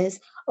doing is,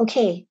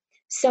 okay,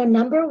 so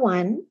number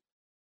one,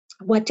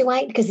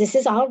 because this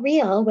is all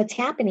real, what's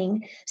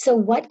happening. So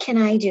what can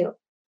I do?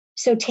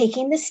 So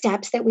taking the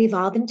steps that we've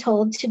all been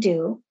told to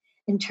do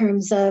in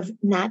terms of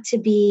not to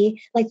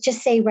be, like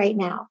just say right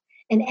now,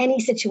 in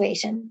any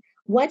situation,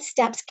 what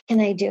steps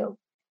can I do?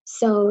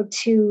 So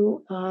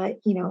to,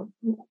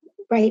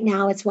 right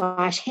now it's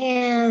wash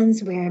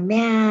hands, wear a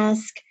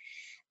mask,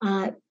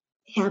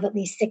 have at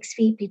least 6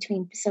 feet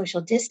between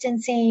social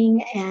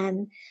distancing,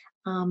 and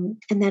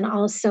then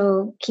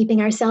also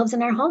keeping ourselves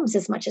in our homes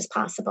as much as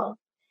possible.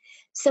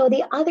 So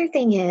the other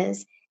thing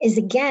is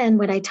again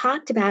what I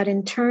talked about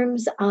in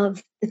terms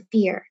of the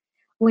fear.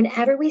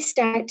 Whenever we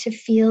start to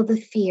feel the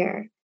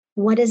fear,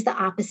 what is the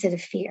opposite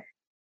of fear?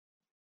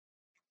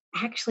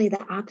 Actually,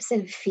 the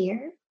opposite of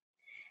fear,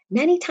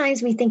 many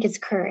times we think it's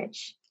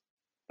courage.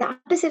 The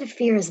opposite of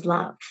fear is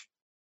love.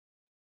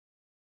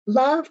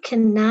 Love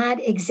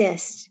cannot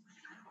exist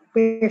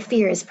where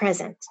fear is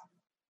present.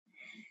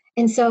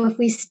 And so if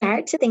we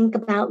start to think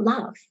about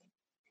love,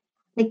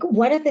 like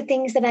what are the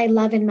things that I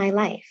love in my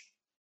life?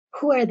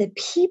 Who are the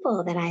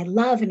people that I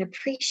love and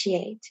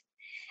appreciate?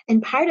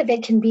 And part of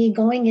it can be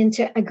going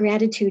into a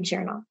gratitude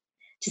journal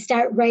to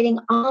start writing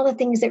all the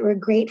things that we're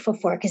grateful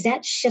for, because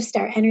that shifts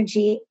our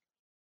energy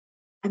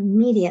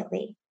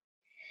immediately.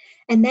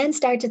 And then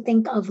start to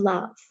think of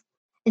love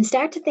and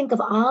start to think of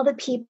all the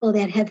people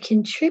that have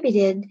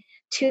contributed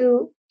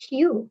to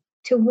you,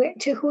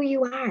 to who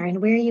you are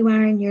and where you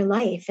are in your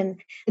life,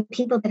 and the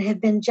people that have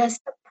been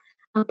just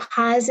a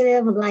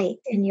positive light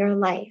in your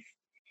life.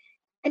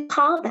 And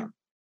call them,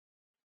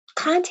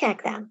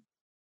 contact them,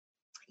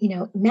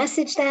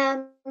 message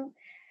them,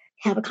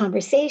 have a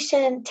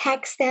conversation,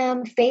 text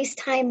them,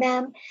 FaceTime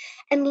them,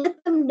 and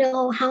let them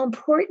know how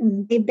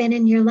important they've been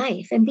in your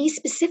life, and be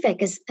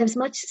specific, as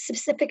much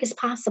specific as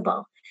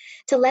possible,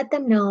 to let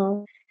them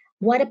know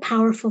what a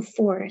powerful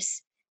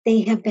force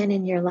they have been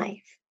in your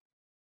life,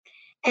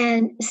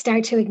 and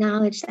start to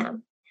acknowledge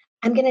them.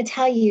 I'm going to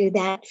tell you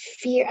that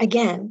fear,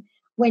 again,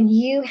 when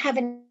you have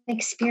an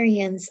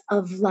experience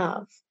of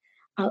love,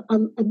 a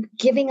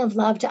giving of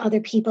love to other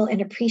people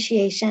and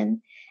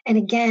appreciation, and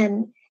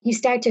again, you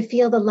start to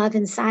feel the love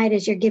inside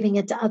as you're giving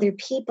it to other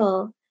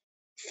people,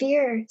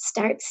 fear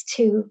starts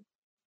to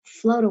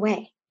float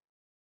away.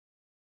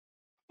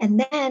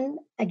 And then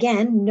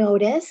again,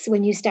 notice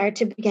when you start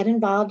to get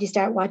involved, you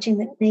start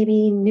watching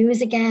maybe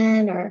news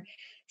again, or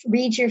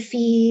read your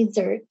feeds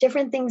or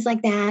different things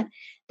like that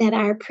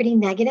are pretty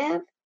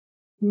negative.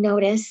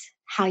 Notice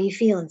how you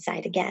feel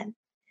inside again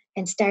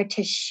and start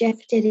to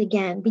shift it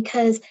again,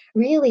 because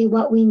really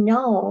what we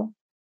know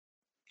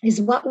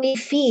is what we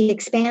feed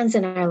expands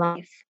in our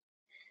life.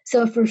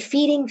 So if we're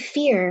feeding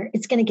fear,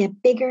 it's going to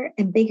get bigger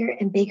and bigger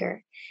and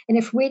bigger. And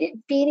if we're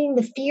feeding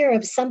the fear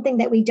of something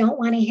that we don't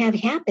want to have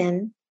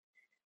happen,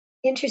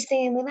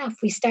 interestingly enough,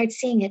 we start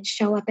seeing it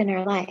show up in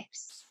our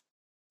lives.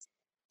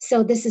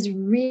 So this is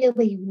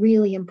really,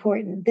 really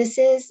important. This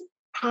is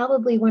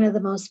probably one of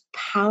the most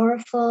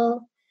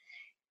powerful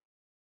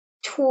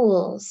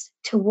tools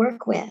to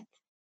work with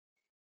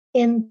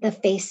in the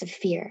face of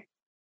fear,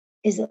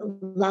 is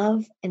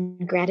love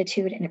and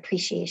gratitude and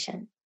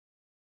appreciation.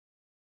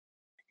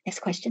 Next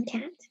question,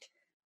 Kat.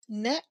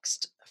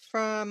 Next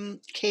from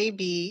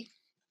KB,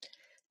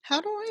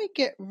 how do I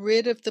get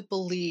rid of the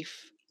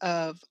belief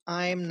of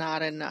I'm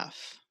not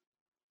enough?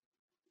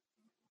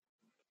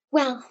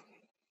 Well,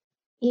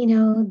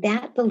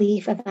 that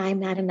belief of I'm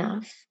not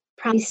enough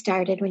probably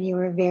started when you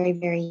were very,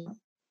 very young.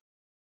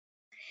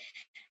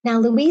 Now,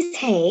 Louise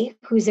Hay,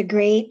 who's a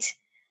great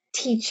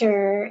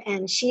teacher,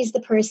 and she's the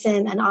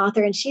person, an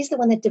author, and she's the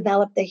one that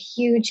developed the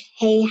huge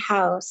Hay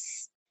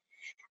House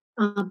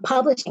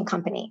publishing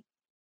company.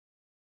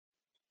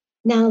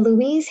 Now,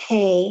 Louise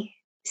Hay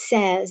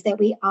says that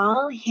we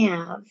all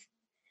have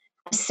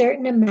a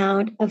certain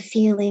amount of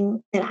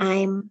feeling that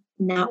I'm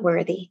not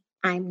worthy,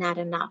 I'm not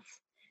enough.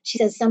 She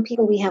says some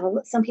people we have a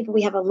lot, some people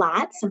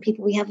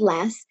we have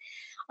less.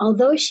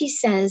 Although she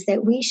says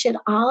that we should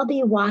all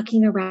be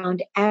walking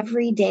around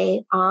every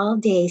day, all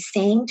day,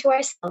 saying to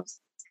ourselves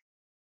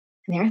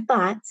and their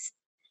thoughts,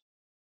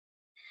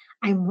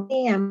 I'm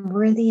worthy, I'm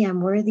worthy,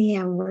 I'm worthy,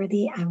 I'm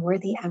worthy, I'm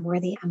worthy, I'm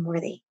worthy, I'm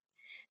worthy.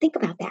 Think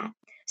about that.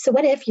 So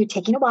what if you're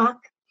taking a walk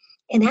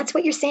and that's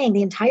what you're saying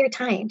the entire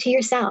time to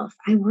yourself?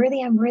 I'm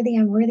worthy, I'm worthy,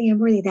 I'm worthy, I'm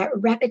worthy. That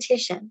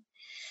repetition.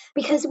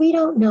 Because we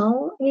don't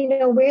know,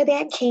 where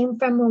that came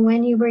from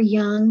when you were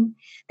young.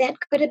 That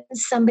could have been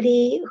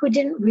somebody who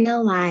didn't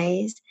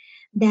realize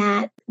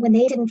that when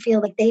they didn't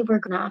feel like they were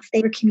good enough,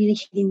 they were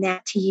communicating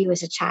that to you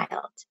as a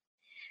child.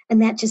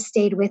 And that just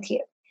stayed with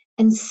you.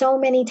 And so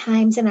many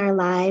times in our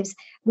lives,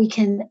 we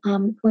can,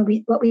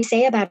 what we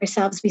say about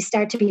ourselves, we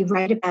start to be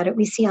right about it.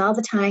 We see all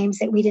the times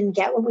that we didn't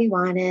get what we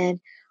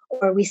wanted,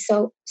 or we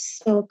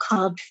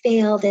so-called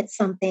failed at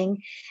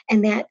something,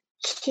 and that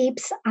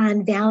keeps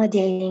on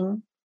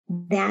validating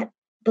that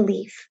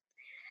belief.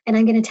 And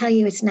I'm going to tell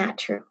you it's not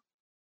true.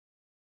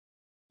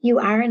 You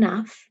are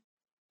enough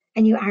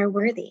and you are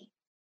worthy.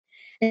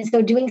 And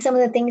so doing some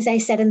of the things I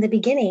said in the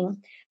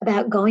beginning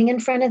about going in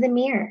front of the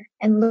mirror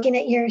and looking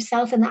at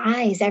yourself in the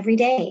eyes every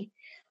day,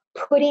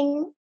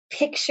 putting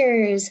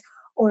pictures,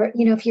 or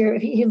if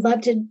you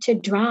love to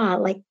draw,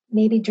 like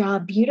maybe draw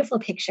a beautiful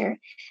picture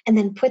and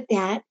then put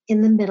that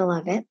in the middle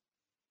of it.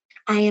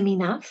 I am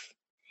enough.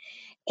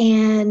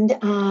 And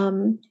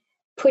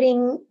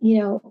putting,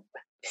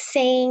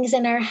 sayings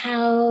in our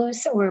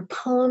house, or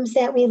poems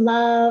that we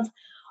love,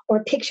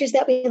 or pictures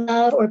that we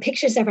love, or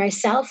pictures of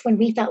ourselves when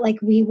we felt like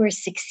we were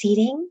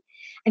succeeding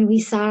and we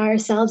saw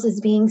ourselves as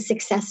being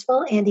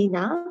successful and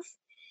enough.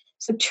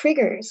 So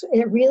triggers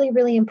are really,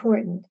 really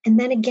important. And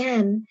then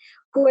again,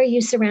 who are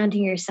you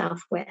surrounding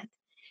yourself with?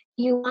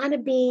 You want to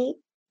be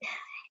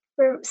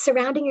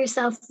surrounding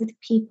yourself with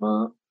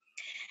people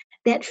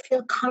that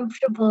feel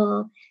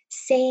comfortable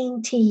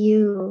saying to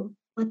you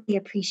what they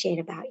appreciate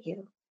about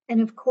you.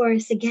 And of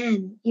course,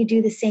 again, you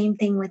do the same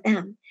thing with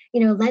them,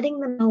 letting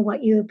them know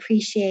what you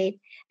appreciate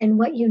and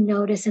what you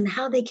notice and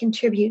how they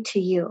contribute to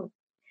you.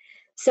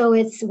 So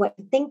it's what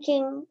you're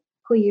thinking,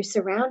 who you're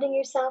surrounding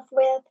yourself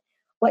with,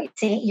 what you're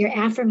saying, your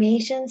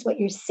affirmations, what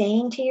you're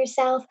saying to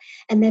yourself,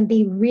 and then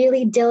be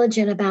really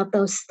diligent about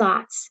those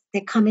thoughts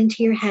that come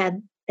into your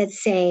head that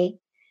say,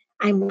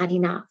 I'm not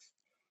enough.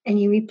 And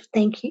you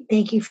thank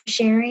you for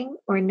sharing,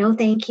 or no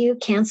thank you,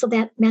 cancel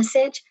that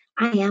message.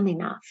 I am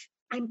enough.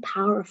 I'm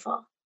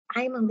powerful.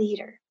 I'm a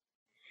leader.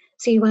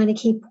 So you want to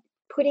keep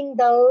putting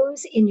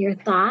those in your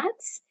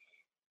thoughts,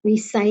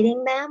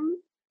 reciting them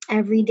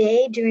every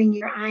day during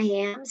your I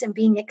ams and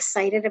being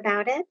excited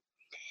about it.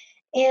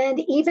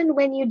 And even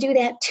when you do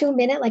that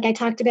 2-minute, like I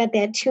talked about,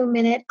 that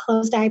 2-minute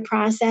closed eye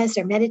process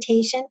or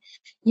meditation,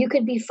 you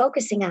could be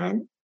focusing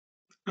on,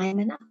 I'm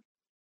enough.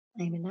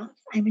 I'm enough.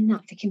 I'm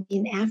enough. It can be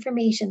an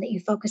affirmation that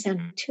you focus on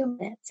for 2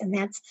 minutes, and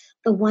that's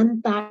the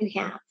one thought you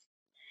have.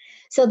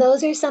 So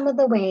those are some of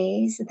the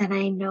ways that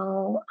I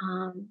know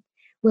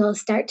will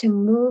start to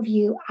move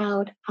you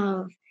out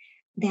of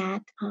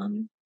that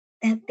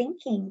that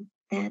thinking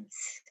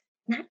that's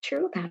not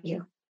true about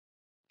you.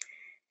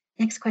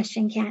 Next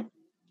question, Kat.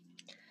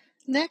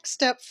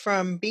 Next up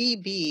from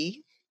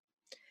BB.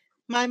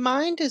 My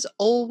mind is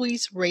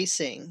always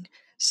racing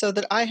so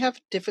that I have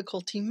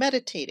difficulty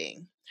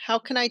meditating. How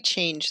can I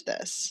change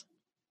this?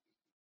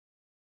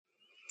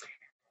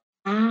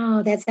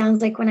 Wow, that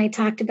sounds like when I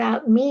talked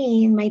about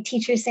me and my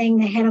teacher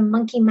saying I had a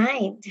monkey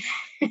mind.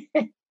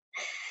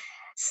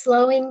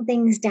 Slowing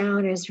things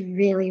down is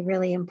really,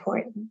 really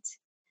important.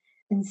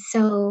 And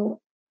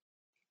so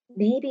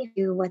maybe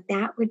what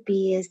that would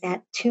be is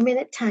that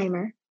 2-minute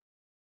timer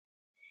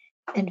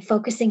and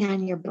focusing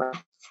on your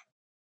breath.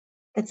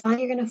 That's all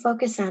you're going to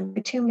focus on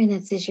for 2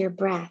 minutes is your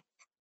breath.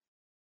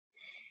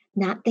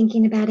 Not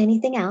thinking about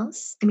anything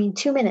else.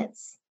 2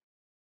 minutes.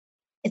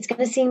 It's going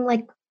to seem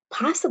like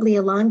possibly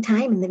a long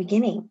time in the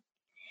beginning.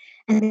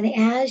 And then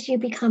as you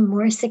become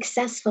more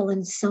successful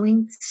in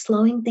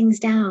slowing things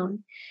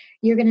down,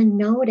 you're going to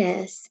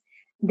notice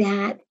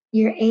that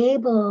you're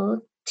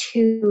able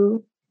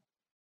to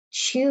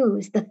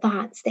choose the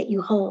thoughts that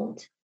you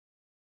hold,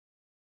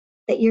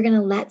 that you're going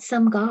to let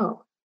some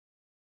go.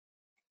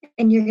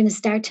 And you're going to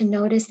start to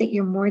notice that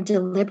you're more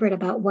deliberate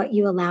about what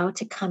you allow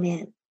to come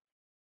in.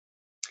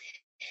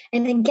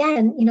 And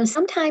again,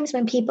 sometimes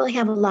when people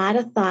have a lot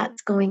of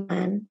thoughts going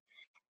on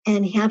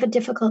and have a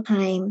difficult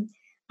time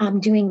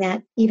doing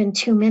that, even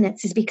 2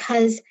 minutes, is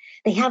because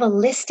they have a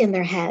list in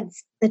their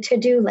heads, the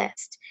to-do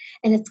list,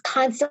 and it's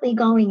constantly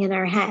going in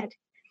our head.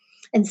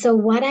 And so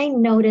what I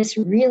notice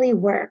really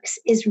works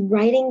is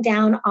writing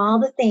down all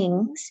the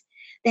things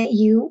that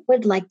you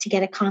would like to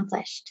get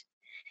accomplished.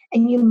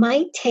 And you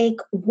might take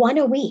one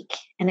a week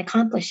and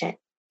accomplish it.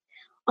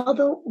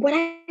 Although what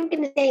I'm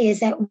going to say is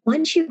that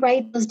once you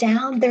write those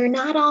down, they're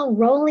not all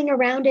rolling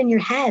around in your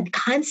head,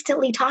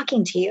 constantly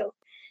talking to you,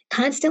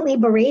 constantly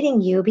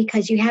berating you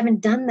because you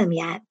haven't done them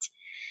yet,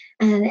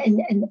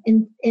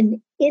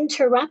 and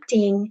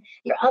interrupting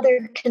your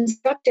other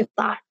constructive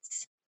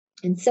thoughts.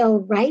 And so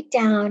write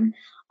down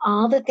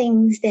all the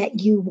things that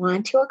you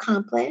want to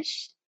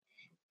accomplish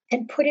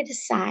and put it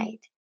aside.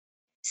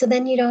 So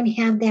then you don't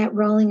have that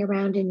rolling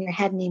around in your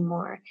head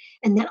anymore.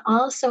 And that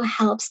also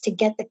helps to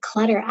get the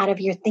clutter out of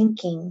your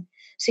thinking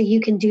so you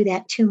can do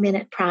that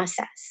 2-minute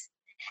process.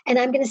 And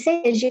I'm going to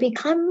say, as you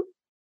become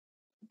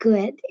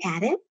good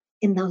at it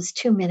in those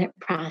 2-minute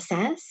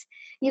process,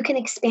 you can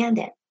expand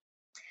it.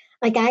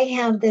 Like I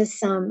have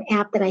this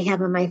app that I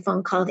have on my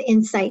phone called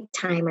Insight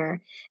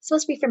Timer. It's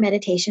supposed to be for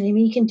meditation. I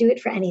mean, you can do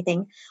it for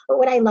anything. But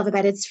what I love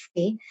about it, it's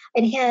free.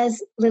 It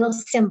has little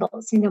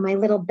symbols, my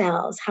little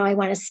bells, how I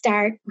want to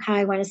start, how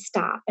I want to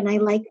stop. And I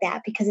like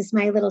that because it's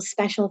my little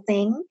special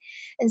thing.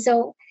 And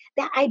so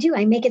that I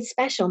make it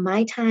special.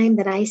 My time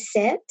that I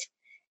sit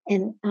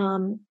and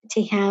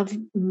to have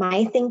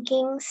my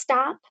thinking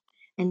stop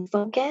and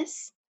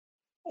focus.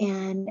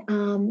 And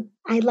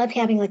I love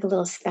having like a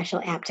little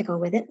special app to go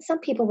with it. Some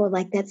people will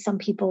like that, some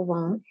people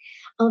won't.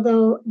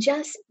 Although,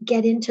 just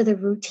get into the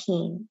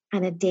routine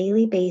on a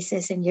daily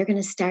basis, and you're going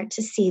to start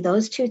to see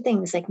those two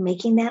things, like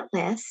making that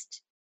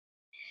list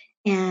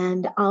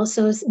and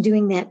also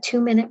doing that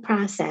 2-minute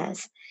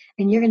process.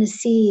 And you're going to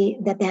see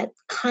that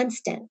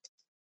constant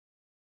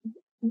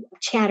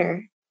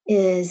chatter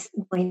is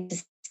going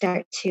to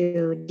start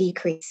to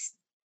decrease.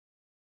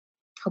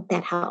 Hope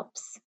that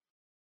helps.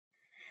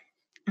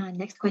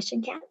 Next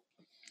question, Kat.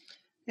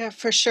 Yeah,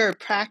 for sure.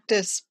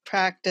 Practice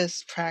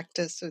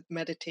with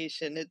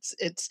meditation.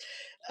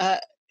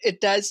 It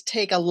does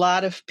take a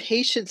lot of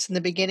patience in the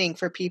beginning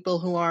for people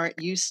who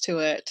aren't used to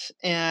it,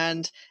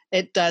 and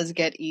it does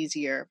get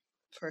easier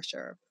for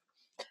sure.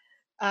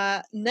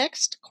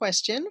 Next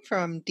question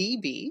from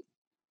DB.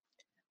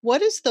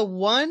 What is the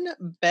one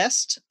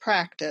best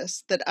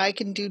practice that I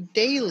can do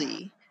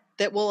daily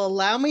that will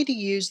allow me to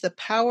use the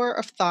power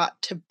of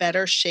thought to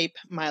better shape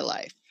my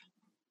life?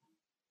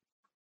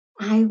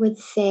 I would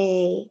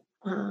say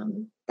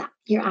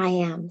your I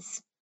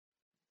ams.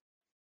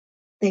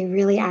 They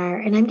really are.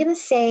 And I'm going to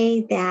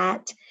say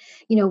that,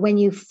 when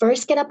you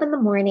first get up in the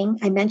morning,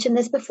 I mentioned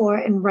this before,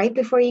 and right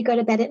before you go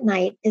to bed at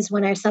night is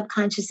when our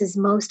subconscious is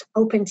most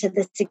open to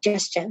the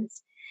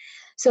suggestions.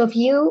 So if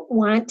you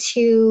want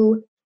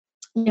to,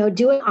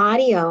 do an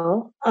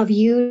audio of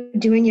you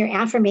doing your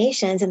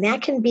affirmations, and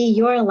that can be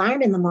your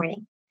alarm in the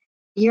morning,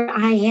 your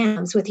I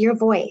ams with your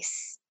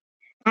voice,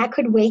 that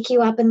could wake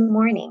you up in the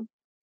morning.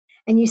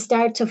 And you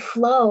start to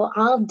flow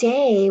all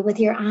day with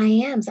your I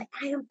ams. Like,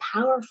 I am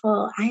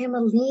powerful. I am a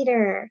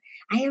leader.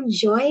 I am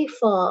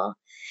joyful.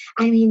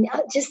 I mean,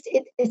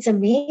 it's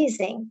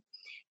amazing.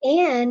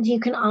 And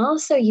you can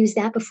also use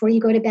that before you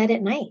go to bed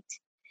at night.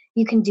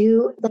 You can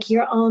do like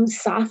your own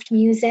soft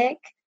music,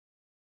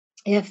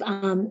 if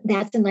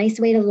that's a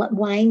nice way to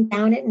wind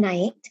down at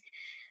night,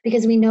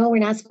 because we know we're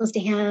not supposed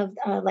to have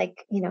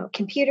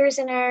computers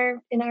in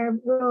our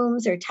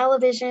rooms or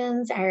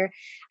televisions.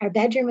 Our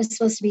bedroom is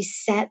supposed to be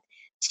set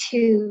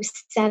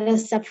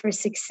us up for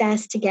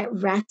success, to get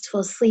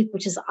restful sleep,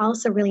 which is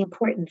also really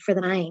important for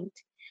the mind,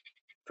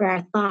 for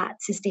our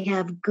thoughts, is to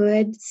have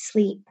good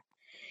sleep.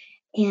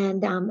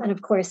 And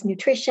of course,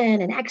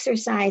 nutrition and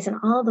exercise and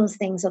all those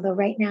things. Although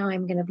right now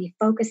I'm going to be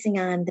focusing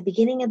on the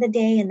beginning of the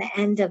day and the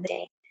end of the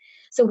day.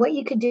 So what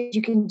you could do is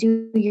you can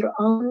do your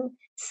own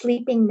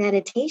sleeping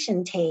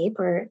meditation tape,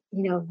 or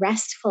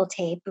restful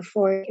tape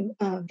before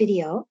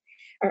video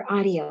or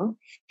audio.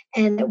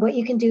 And what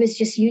you can do is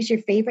just use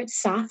your favorite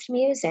soft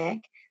music,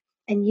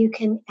 and you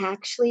can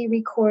actually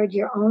record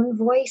your own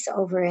voice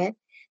over it,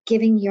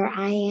 giving your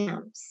I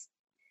ams.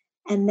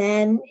 And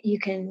then you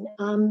can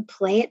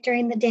play it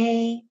during the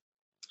day.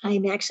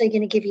 I'm actually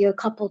going to give you a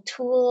couple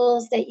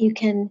tools that you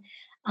can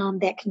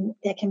that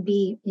can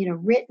be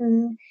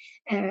written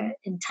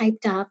and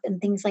typed up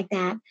and things like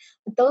that.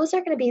 But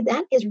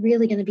that is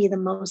really going to be the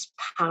most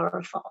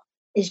powerful,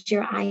 is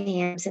your I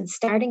ams, and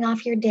starting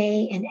off your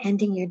day and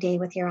ending your day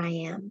with your I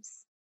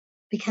ams,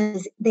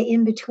 because the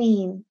in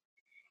between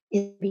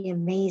is be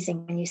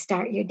amazing when you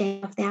start your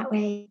day off that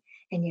way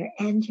and you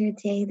end your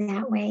day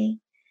that way.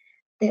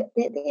 The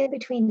in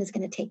between is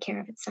going to take care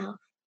of itself.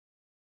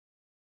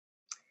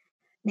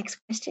 Next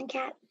question,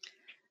 Kat.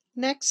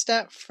 Next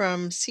up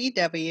from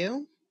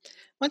CW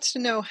wants to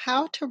know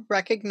how to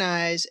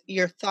recognize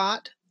your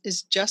thought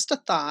is just a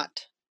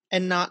thought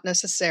and not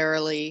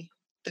necessarily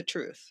the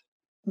truth.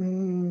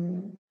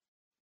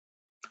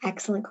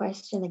 Excellent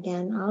question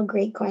again. All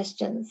great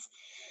questions.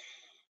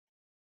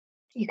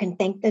 You can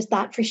thank this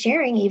thought for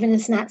sharing, even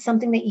if it's not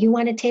something that you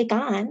want to take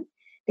on,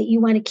 that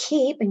you want to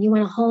keep and you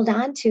want to hold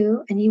on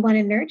to and you want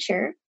to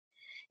nurture.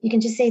 You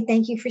can just say,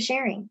 thank you for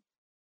sharing.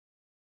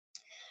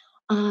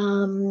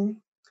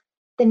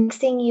 The next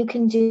thing you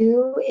can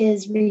do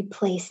is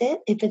replace it.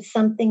 If it's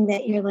something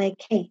that you're like,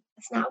 hey,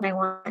 that's not what I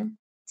want.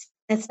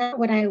 That's not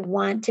what I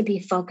want to be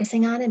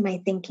focusing on in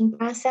my thinking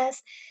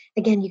process.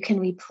 Again, you can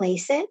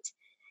replace it.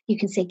 You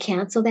can say,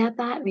 cancel that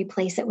thought,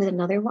 replace it with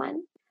another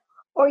one.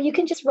 Or you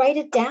can just write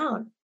it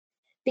down.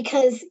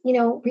 Because,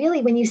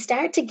 really, when you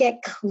start to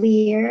get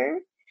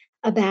clear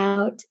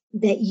about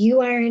that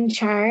you are in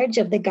charge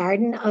of the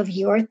garden of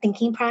your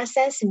thinking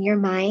process in your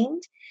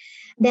mind,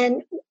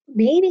 then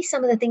maybe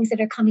some of the things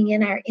that are coming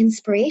in are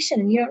inspiration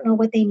and you don't know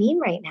what they mean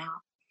right now.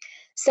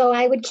 So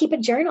I would keep a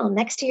journal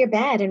next to your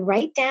bed and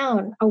write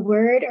down a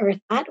word or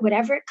a thought,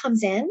 whatever it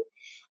comes in.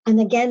 And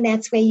again,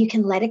 that's where you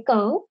can let it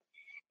go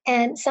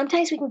And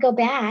sometimes we can go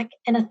back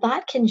and a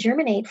thought can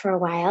germinate for a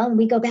while and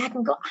we go back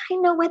and go, I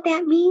know what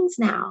that means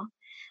now.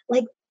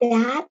 Like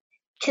that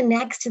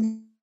connects to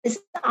this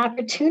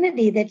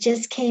opportunity that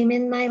just came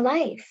in my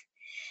life.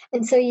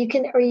 And so you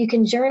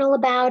can journal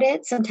about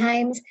it.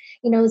 Sometimes,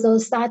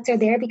 those thoughts are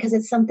there because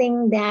it's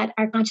something that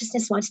our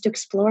consciousness wants to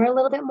explore a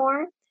little bit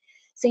more.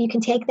 So you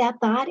can take that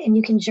thought and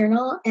you can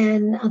journal.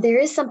 And there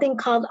is something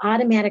called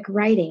automatic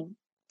writing.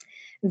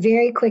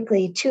 Very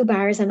quickly, 2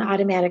 bars on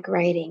automatic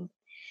writing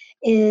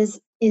is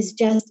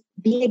just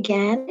be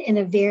again in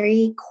a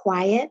very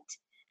quiet,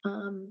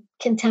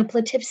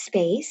 contemplative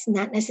space,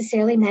 not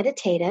necessarily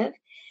meditative.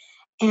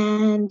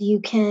 And you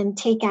can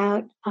take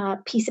out a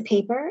piece of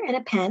paper and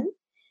a pen.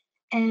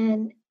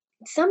 And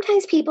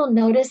sometimes people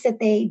notice that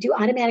they do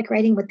automatic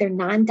writing with their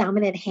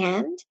non-dominant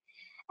hand.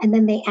 And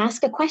then they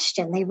ask a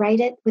question. They write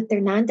it with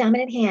their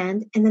non-dominant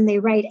hand, and then they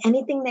write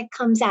anything that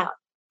comes out.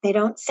 They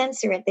don't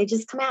censor it. They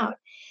just come out.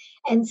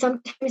 And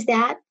sometimes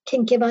that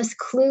can give us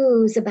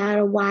clues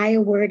about why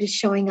a word is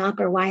showing up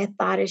or why a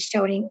thought is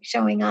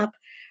showing up,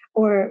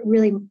 or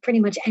really pretty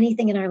much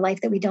anything in our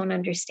life that we don't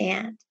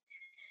understand.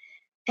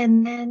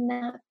 And then,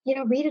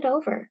 read it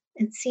over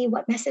and see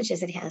what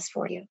messages it has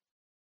for you.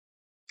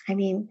 I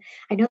mean,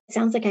 I know it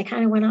sounds like I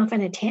kind of went off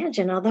on a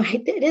tangent, although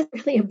it is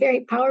really a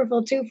very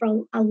powerful tool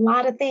for a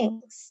lot of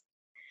things.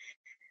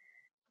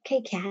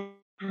 Okay, Kat,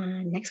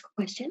 next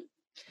question.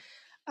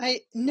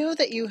 I know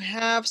that you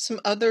have some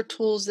other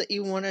tools that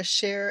you want to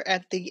share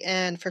at the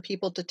end for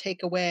people to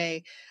take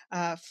away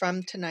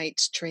from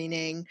tonight's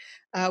training.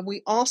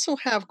 We also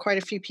have quite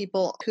a few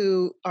people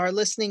who are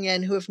listening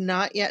in who have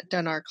not yet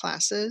done our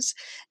classes,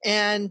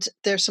 and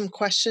there's some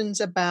questions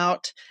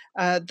about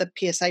the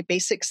PSI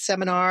Basics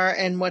seminar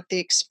and what the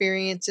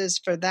experience is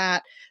for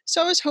that.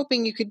 So I was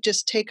hoping you could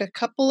just take a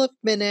couple of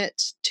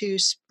minutes to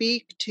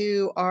speak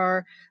to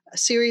our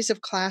series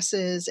of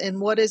classes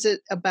and what is it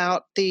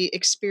about the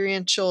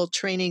experiential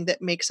training that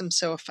makes them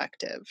so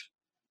effective?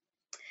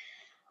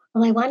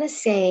 Well, I want to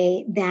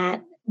say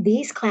that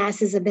these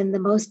classes have been the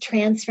most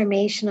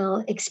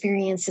transformational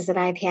experiences that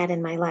I've had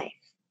in my life.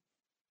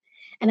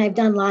 And I've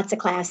done lots of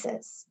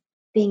classes,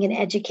 being an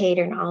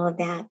educator and all of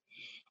that.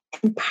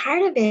 And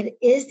part of it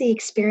is the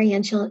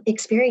experiential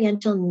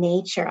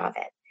nature of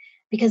it,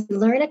 because you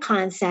learn a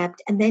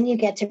concept and then you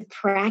get to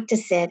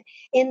practice it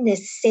in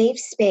this safe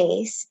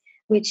space,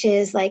 which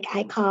is like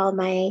I call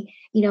my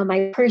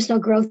personal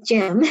growth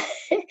gym.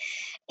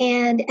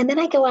 And then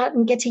I go out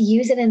and get to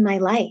use it in my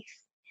life.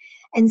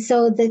 And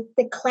so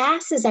the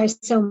classes are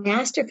so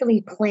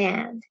masterfully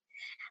planned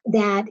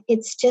that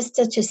it's just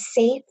such a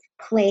safe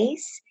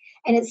place.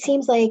 And it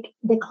seems like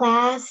the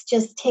class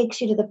just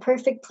takes you to the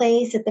perfect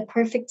place at the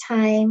perfect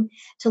time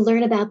to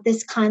learn about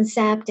this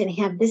concept and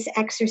have this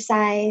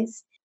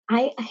exercise.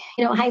 I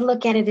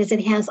look at it as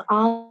it has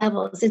all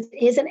levels. It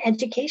is an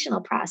educational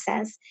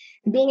process.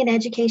 Being an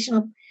educator,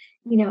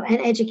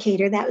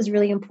 that was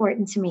really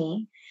important to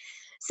me.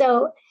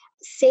 So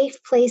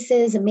safe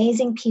places,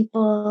 amazing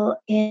people,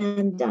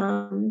 and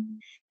the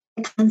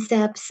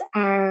concepts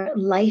are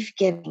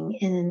life-giving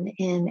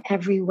in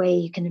every way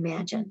you can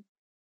imagine.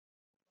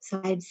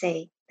 So I'd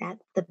say that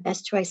the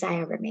best choice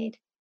I ever made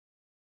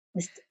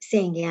was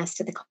saying yes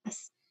to the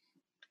class.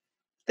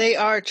 They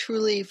are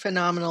truly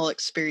phenomenal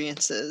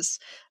experiences.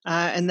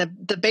 And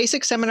the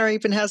basic seminar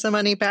even has a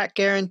money back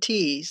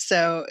guarantee.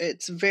 So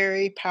it's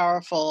very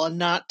powerful and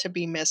not to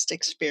be missed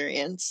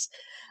experience.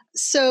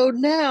 So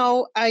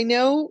now I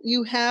know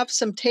you have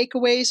some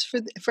takeaways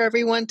for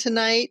everyone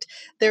tonight.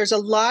 There's a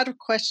lot of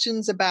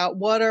questions about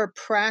what are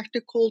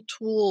practical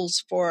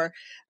tools for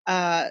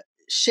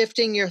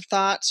shifting your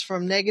thoughts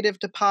from negative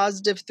to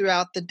positive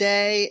throughout the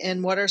day,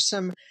 and what are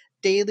some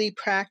daily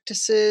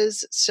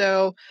practices.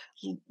 So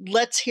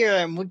let's hear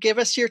them. Give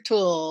us your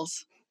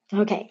tools.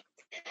 Okay.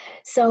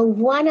 So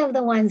one of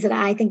the ones that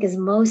I think is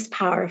most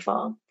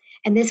powerful,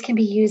 and this can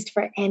be used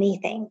for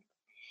anything,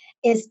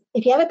 is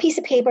if you have a piece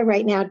of paper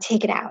right now,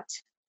 take it out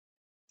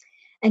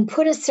and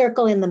put a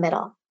circle in the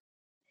middle.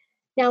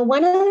 Now,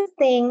 one of the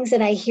things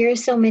that I hear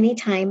so many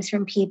times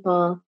from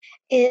people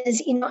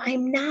is,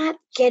 I'm not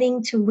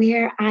getting to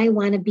where I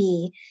want to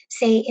be,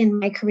 say, in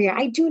my career.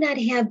 I do not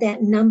have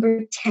that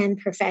number 10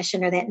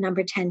 profession or that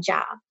number 10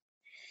 job.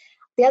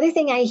 The other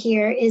thing I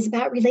hear is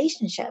about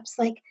relationships.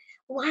 Like,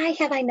 why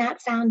have I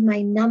not found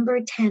my number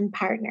 10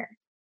 partner?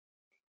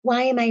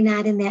 Why am I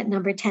not in that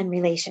number 10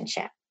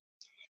 relationship?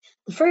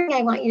 The first thing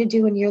I want you to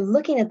do when you're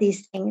looking at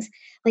these things,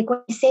 like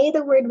when you say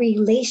the word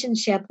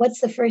relationship, what's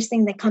the first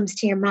thing that comes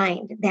to your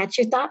mind? That's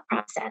your thought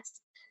process.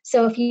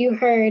 So if you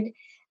heard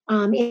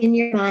in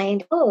your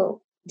mind,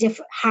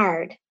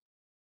 hard,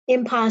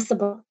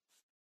 impossible,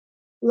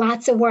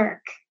 lots of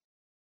work,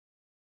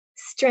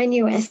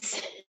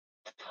 strenuous,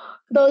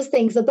 those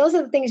things. So those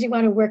are the things you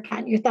want to work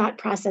on, your thought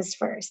process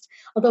first.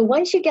 Although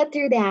once you get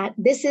through that,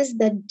 this is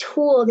the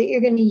tool that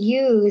you're going to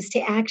use to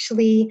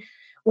actually,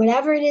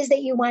 whatever it is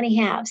that you want to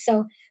have.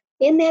 So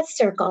in that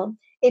circle,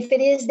 if it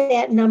is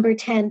that number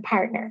 10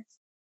 partner,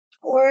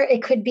 or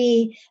it could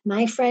be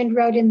my friend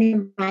wrote in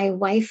there, my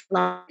wife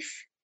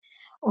life,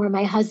 or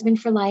my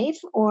husband for life,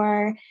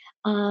 or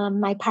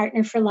my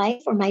partner for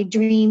life, or my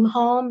dream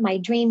home, my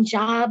dream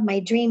job, my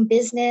dream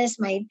business,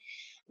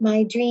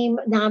 my dream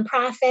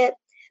nonprofit.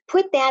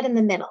 Put that in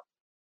the middle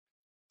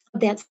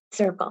of that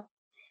circle.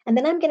 And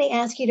then I'm going to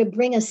ask you to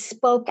bring a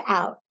spoke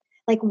out,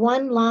 like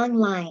one long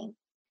line.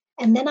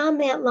 And then on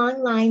that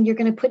long line, you're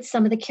going to put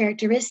some of the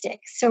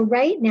characteristics. So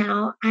right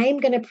now, I'm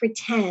going to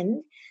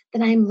pretend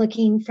that I'm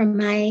looking for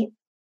my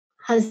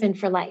husband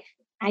for life.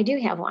 I do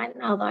have one,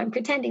 although I'm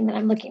pretending that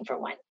I'm looking for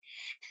one.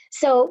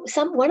 So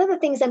one of the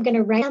things I'm going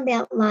to write on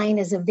that line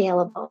is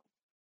available.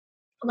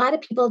 A lot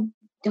of people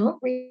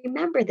don't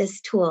remember this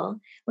tool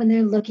when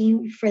they're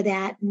looking for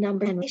that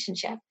number in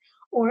relationship.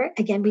 Or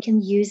again, we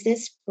can use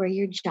this for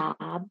your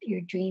job,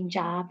 your dream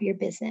job, your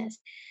business.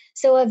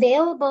 So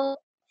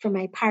available for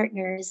my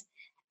partners,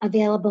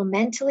 available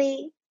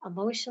mentally,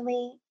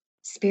 emotionally,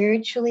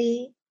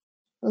 spiritually,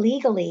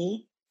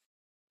 legally,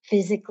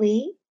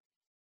 physically,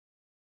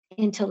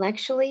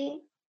 intellectually,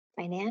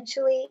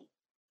 financially,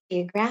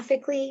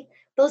 geographically.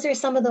 Those are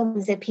some of the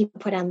ones that people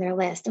put on their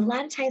list. And a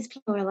lot of times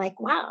people are like,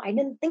 wow, I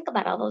didn't think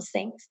about all those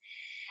things.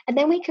 And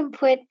then we can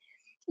put,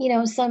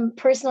 some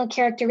personal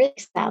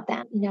characteristics about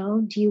them.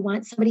 Do you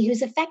want somebody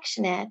who's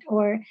affectionate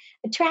or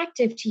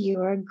attractive to you,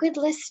 or a good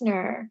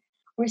listener,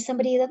 or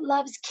somebody that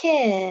loves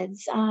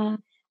kids, a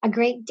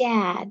great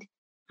dad,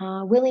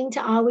 willing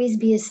to always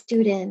be a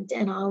student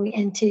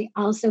and to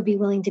also be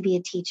willing to be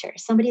a teacher,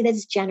 somebody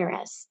that's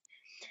generous.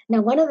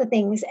 Now, one of the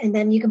things, and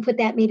then you can put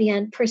that maybe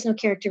on personal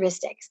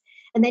characteristics.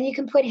 And then you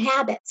can put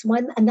habits,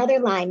 another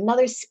line,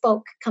 another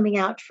spoke coming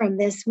out from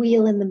this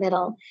wheel in the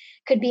middle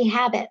could be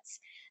habits.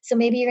 So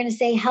maybe you're going to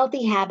say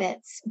healthy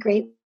habits,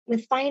 great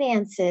with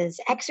finances,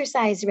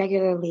 exercise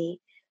regularly,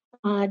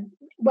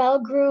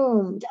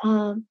 well-groomed,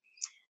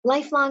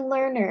 lifelong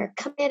learner,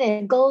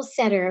 committed, goal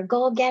setter,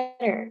 goal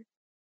getter.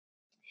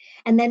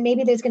 And then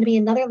maybe there's going to be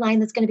another line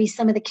that's going to be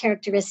some of the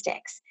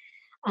characteristics,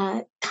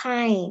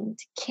 kind,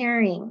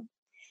 caring.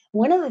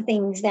 One of the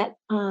things that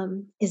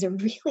is a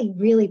really,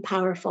 really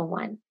powerful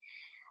one,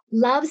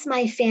 loves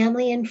my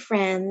family and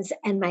friends,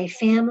 and my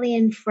family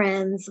and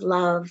friends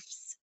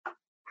loves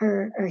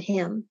her or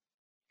him.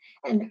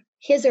 And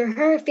his or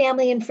her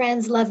family and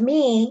friends love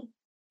me,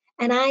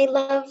 and I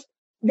love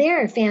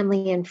their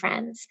family and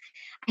friends.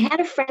 I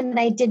had a friend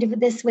that I did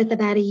this with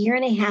about a year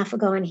and a half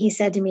ago, and he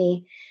said to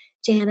me,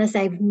 Janice,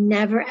 I've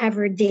never,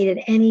 ever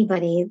dated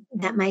anybody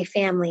that my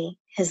family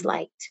has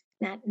liked,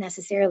 not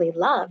necessarily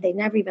loved. They've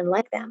never even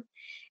liked them.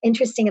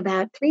 Interesting,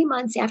 about 3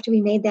 months after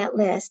we made that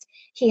list,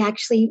 he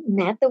actually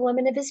met the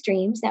woman of his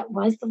dreams. That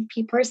was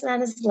the person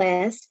on his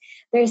list.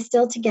 They're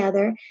still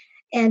together,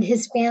 and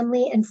his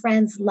family and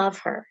friends love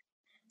her.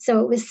 So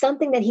it was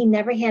something that he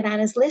never had on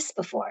his list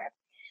before.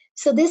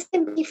 So this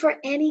can be for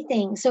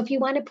anything. So if you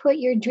want to put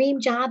your dream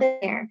job in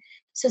there,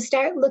 so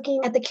start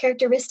looking at the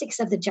characteristics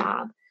of the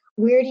job.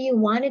 Where do you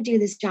want to do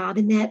this job?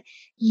 And that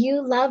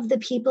you love the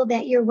people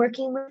that you're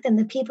working with, and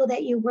the people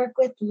that you work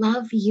with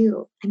love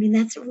you. I mean,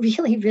 that's a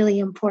really, really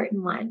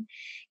important one.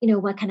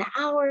 What kind of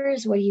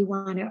hours? What do you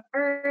want to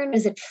earn?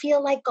 Does it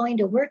feel like going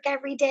to work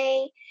every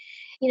day?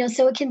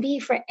 So it can be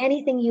for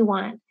anything you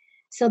want.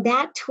 So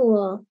that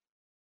tool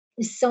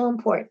is so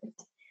important.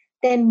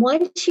 Then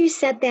once you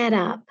set that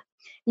up,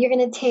 you're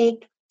going to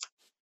take,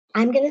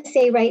 I'm going to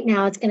say right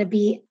now, it's going to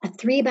be a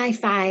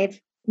 3x5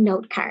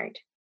 note card.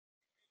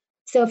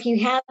 So if you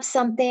have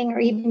something, or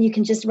even you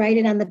can just write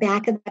it on the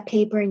back of that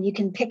paper, and you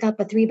can pick up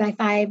a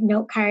 3x5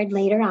 note card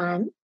later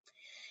on.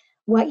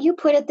 What you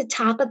put at the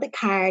top of the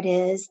card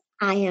is,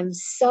 I am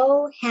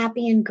so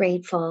happy and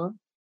grateful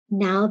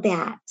now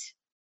that.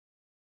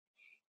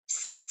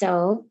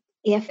 So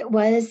if it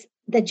was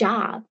the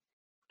job,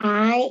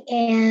 I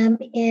am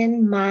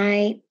in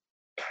my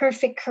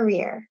perfect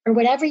career, or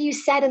whatever you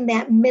said in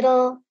that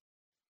middle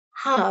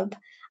hub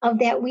of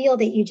that wheel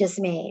that you just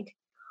made.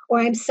 Or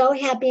I'm so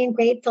happy and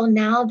grateful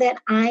now that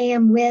I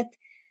am with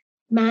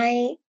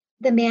the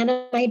man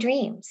of my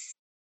dreams,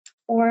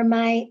 or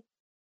my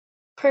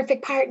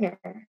perfect partner,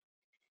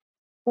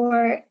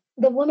 or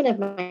the woman of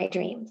my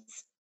dreams.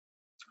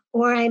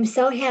 Or I'm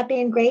so happy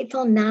and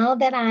grateful now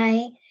that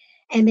I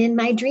am in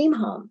my dream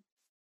home.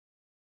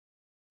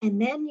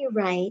 And then you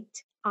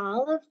write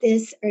all of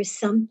this or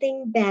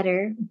something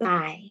better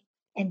by,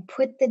 and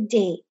put the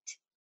date.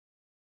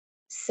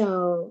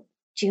 So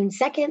June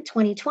 2nd,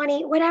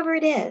 2020, whatever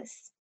it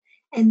is.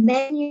 And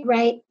then you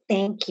write,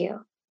 thank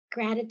you.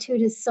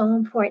 Gratitude is so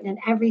important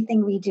in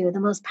everything we do. The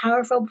most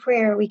powerful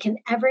prayer we can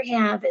ever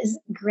have is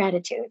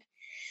gratitude.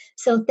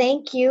 So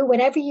thank you,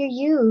 whatever you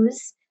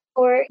use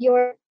for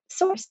your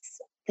source,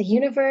 the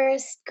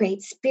universe,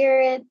 Great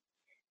Spirit,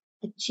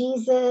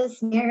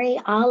 Jesus, Mary,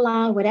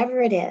 Allah,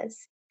 whatever it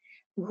is,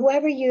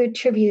 whoever you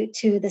attribute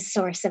to the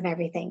source of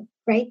everything,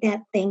 write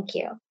that thank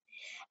you.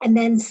 And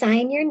then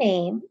sign your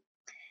name.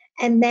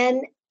 And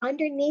then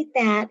underneath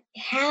that,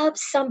 have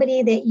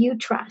somebody that you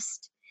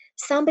trust,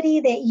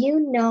 somebody that you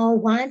know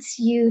wants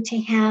you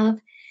to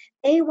have.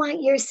 They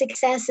want your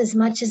success as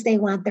much as they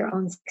want their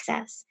own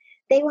success.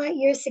 They want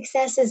your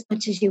success as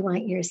much as you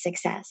want your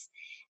success.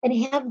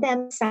 and have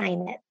them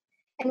sign it.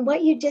 And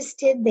what you just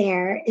did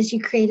there is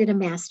you created a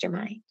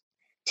mastermind.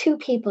 Two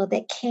people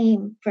that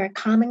came for a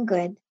common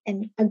good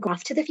and go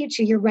off to the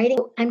future. You're writing.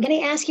 I'm going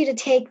to ask you to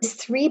take this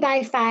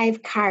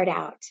 3x5 card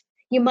out.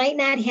 You might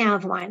not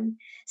have one.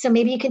 So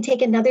maybe you can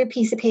take another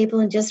piece of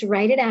paper and just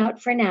write it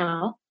out for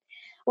now.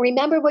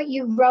 Remember what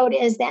you wrote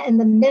is that in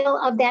the middle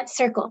of that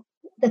circle,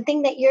 the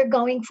thing that you're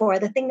going for,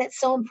 the thing that's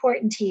so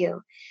important to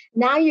you.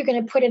 Now you're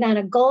going to put it on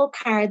a goal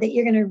card that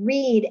you're going to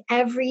read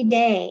every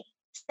day,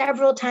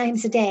 several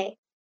times a day.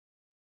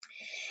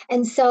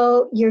 And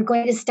so you're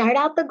going to start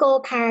out the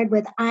goal card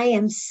with, I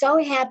am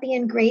so happy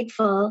and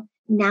grateful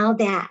now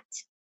that.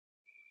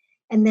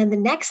 And then the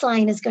next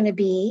line is going to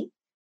be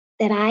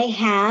that I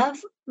have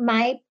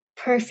my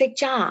perfect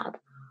job,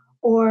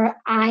 or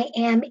I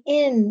am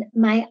in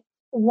my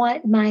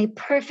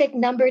perfect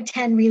number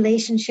 10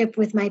 relationship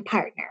with my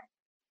partner,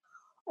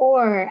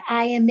 or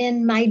I am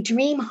in my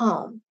dream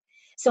home.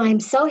 So I'm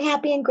so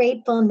happy and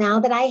grateful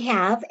now that I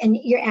have, and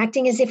you're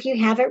acting as if you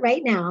have it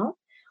right now,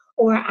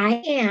 or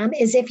I am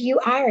as if you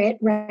are it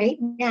right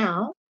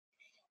now.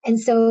 And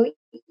so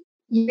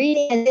you're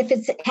reading as if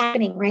it's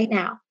happening right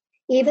now,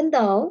 even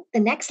though the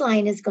next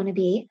line is going to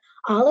be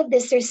all of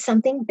this, there's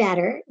something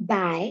better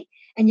by,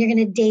 and you're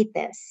going to date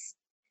this.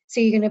 So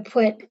you're going to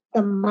put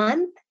the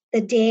month, the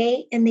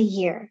day, and the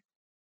year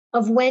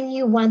of when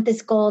you want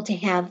this goal to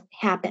have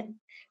happen,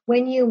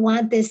 when you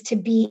want this to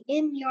be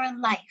in your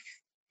life.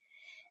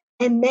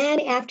 And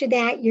then after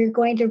that, you're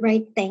going to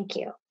write thank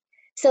you.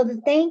 So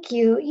the thank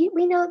you,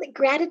 we know that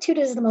gratitude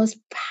is the most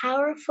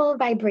powerful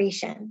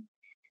vibration.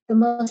 The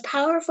most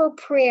powerful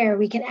prayer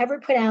we can ever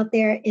put out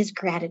there is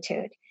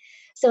gratitude.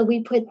 So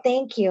we put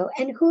thank you.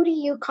 And who do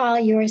you call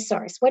your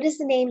source? What is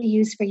the name you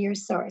use for your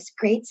source?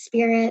 Great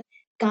Spirit,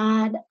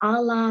 God,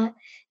 Allah,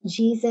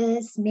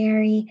 Jesus,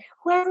 Mary,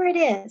 whoever it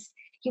is,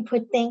 you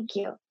put thank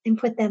you and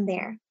put them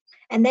there.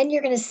 And then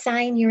you're going to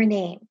sign your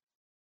name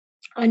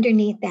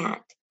underneath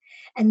that.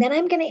 And then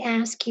I'm going to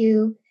ask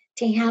you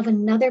to have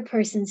another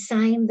person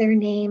sign their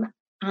name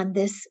on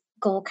this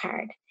goal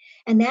card.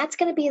 And that's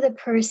going to be the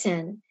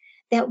person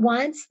that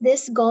wants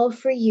this goal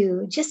for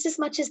you just as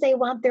much as they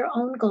want their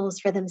own goals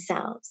for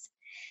themselves.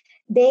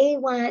 They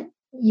want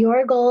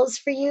your goals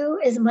for you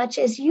as much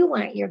as you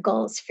want your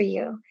goals for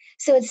you.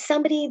 So it's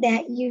somebody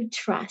that you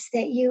trust,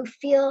 that you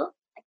feel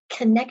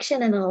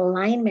connection and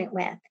alignment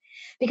with.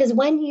 Because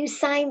when you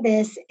sign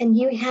this and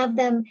you have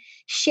them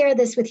share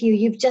this with you,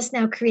 you've just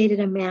now created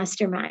a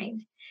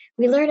mastermind.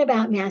 We learn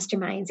about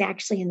masterminds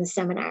actually in the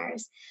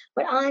seminars.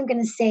 But all I'm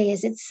going to say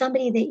is it's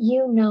somebody that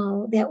you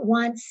know that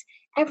wants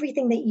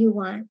everything that you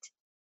want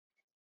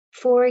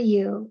for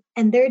you.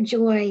 And their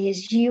joy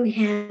is you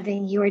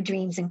having your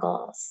dreams and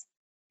goals.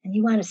 And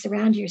you want to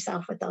surround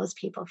yourself with those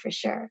people for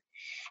sure.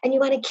 And you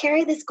want to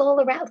carry this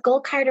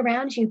goal card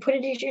around you, put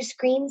it as your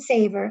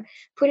screensaver,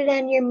 put it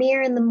on your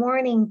mirror in the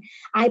morning.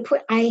 I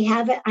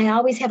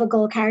always have a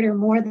goal card or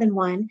more than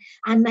one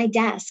on my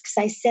desk.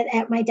 So I sit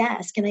at my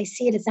desk and I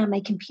see it. It's on my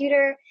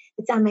computer,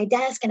 it's on my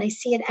desk, and I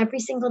see it every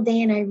single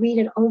day and I read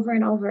it over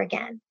and over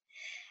again.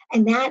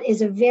 And that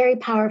is a very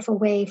powerful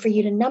way for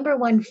you to, number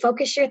one,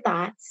 focus your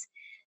thoughts.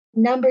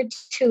 Number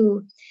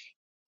two,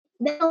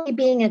 not only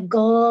being a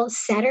goal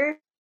setter,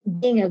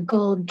 being a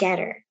goal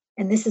getter.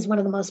 And this is one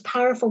of the most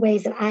powerful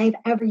ways that I've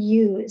ever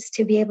used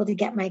to be able to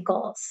get my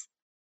goals.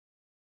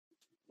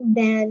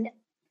 Then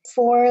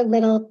 4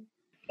 little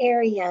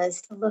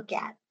areas to look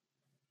at.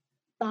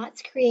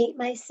 Thoughts create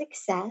my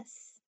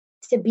success.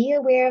 To be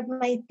aware of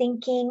my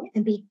thinking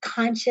and be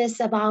conscious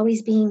of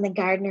always being the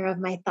gardener of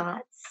my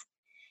thoughts.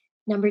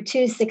 Number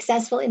 2,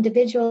 successful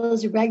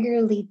individuals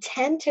regularly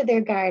tend to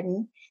their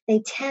garden. They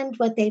tend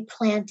what they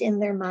plant in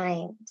their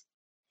mind.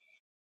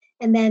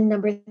 And then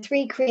number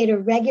 3, create a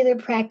regular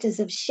practice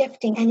of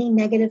shifting any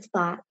negative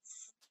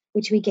thoughts,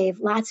 which we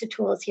gave lots of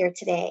tools here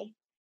today.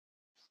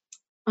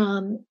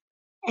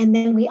 And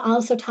then we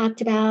also talked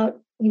about,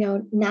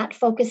 not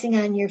focusing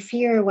on your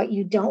fear or what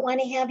you don't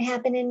want to have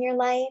happen in your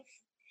life.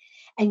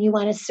 And you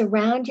want to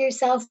surround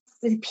yourself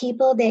with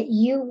people that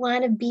you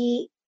want to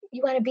be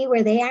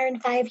where they are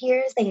in 5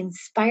 years. They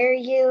inspire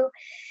you.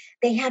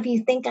 They have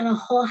you think on a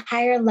whole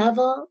higher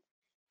level.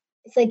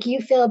 It's like you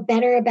feel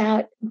better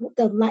about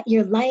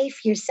your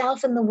life,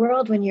 yourself, and the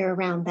world when you're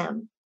around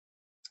them.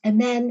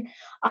 And then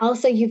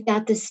also you've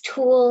got this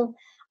tool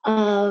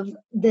of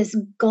this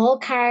goal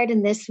card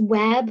and this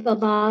web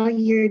of all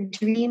your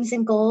dreams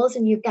and goals.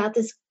 And you've got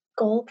this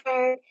goal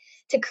card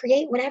to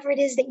create whatever it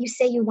is that you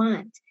say you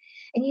want.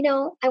 And,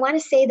 I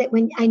want to say that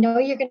when I know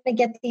you're going to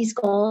get these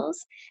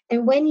goals,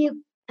 and when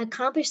you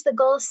accomplish the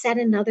goal, set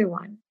another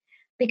one,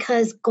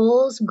 because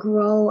goals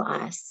grow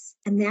us.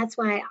 And that's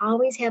why I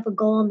always have a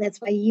goal. And that's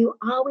why you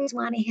always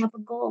want to have a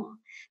goal,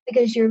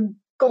 because your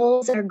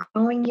goals are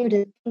growing you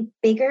to think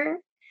bigger,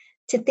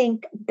 to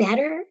think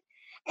better,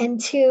 and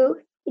to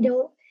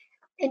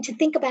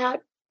think about,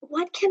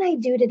 what can I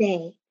do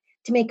today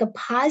to make a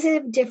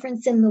positive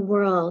difference in the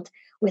world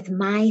with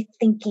my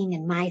thinking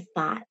and my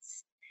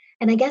thoughts?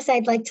 And I guess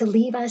I'd like to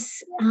leave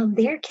us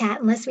there, Kat,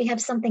 unless we have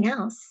something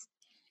else.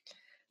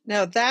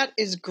 No, that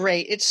is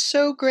great. It's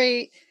so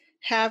great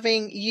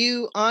having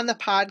you on the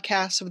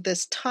podcast with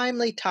this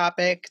timely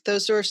topic.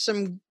 Those are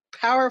some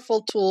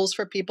powerful tools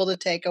for people to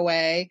take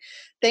away.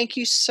 Thank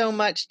you so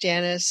much,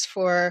 Janice,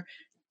 for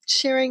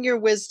sharing your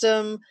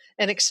wisdom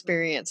and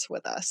experience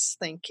with us.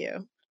 Thank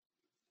you.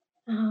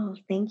 Oh,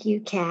 thank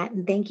you, Kat,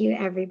 and thank you,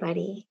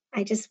 everybody.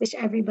 I just wish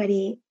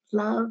everybody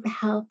love,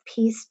 health,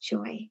 peace,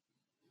 joy.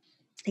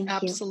 Thank you.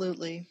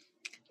 Absolutely.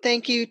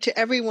 Thank you to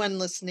everyone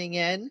listening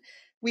in.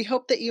 We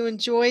hope that you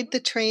enjoyed the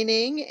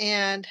training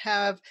and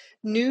have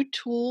new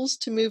tools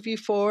to move you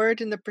forward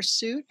in the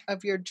pursuit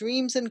of your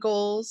dreams and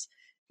goals.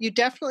 You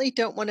definitely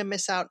don't want to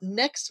miss out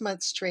next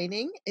month's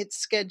training. It's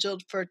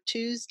scheduled for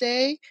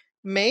Tuesday,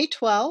 May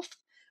 12th,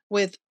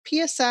 with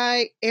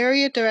PSI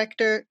Area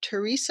Director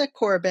Teresa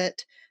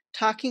Corbett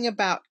talking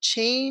about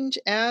change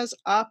as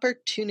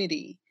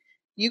opportunity.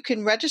 You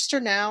can register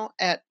now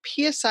at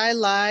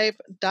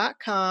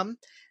psilive.com.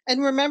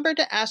 And remember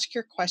to ask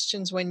your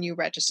questions when you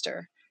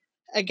register.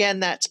 Again,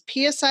 that's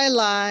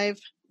psilive.com.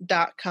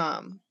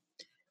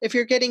 If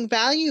you're getting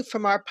value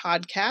from our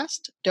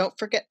podcast, don't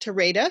forget to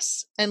rate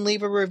us and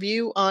leave a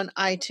review on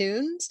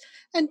iTunes,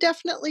 and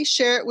definitely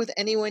share it with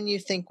anyone you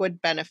think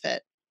would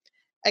benefit.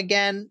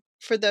 Again,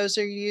 for those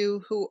of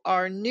you who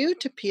are new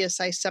to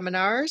PSI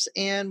seminars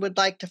and would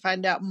like to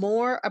find out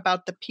more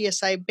about the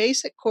PSI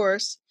Basic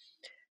course,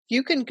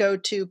 you can go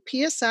to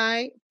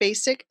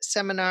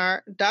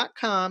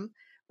psibasicseminar.com,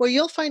 where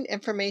you'll find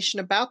information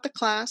about the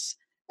class,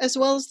 as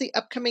well as the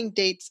upcoming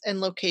dates and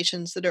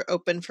locations that are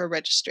open for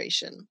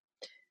registration.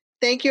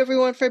 Thank you,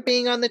 everyone, for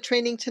being on the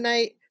training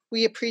tonight.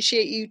 We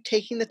appreciate you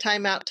taking the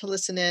time out to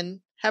listen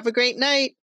in. Have a great night.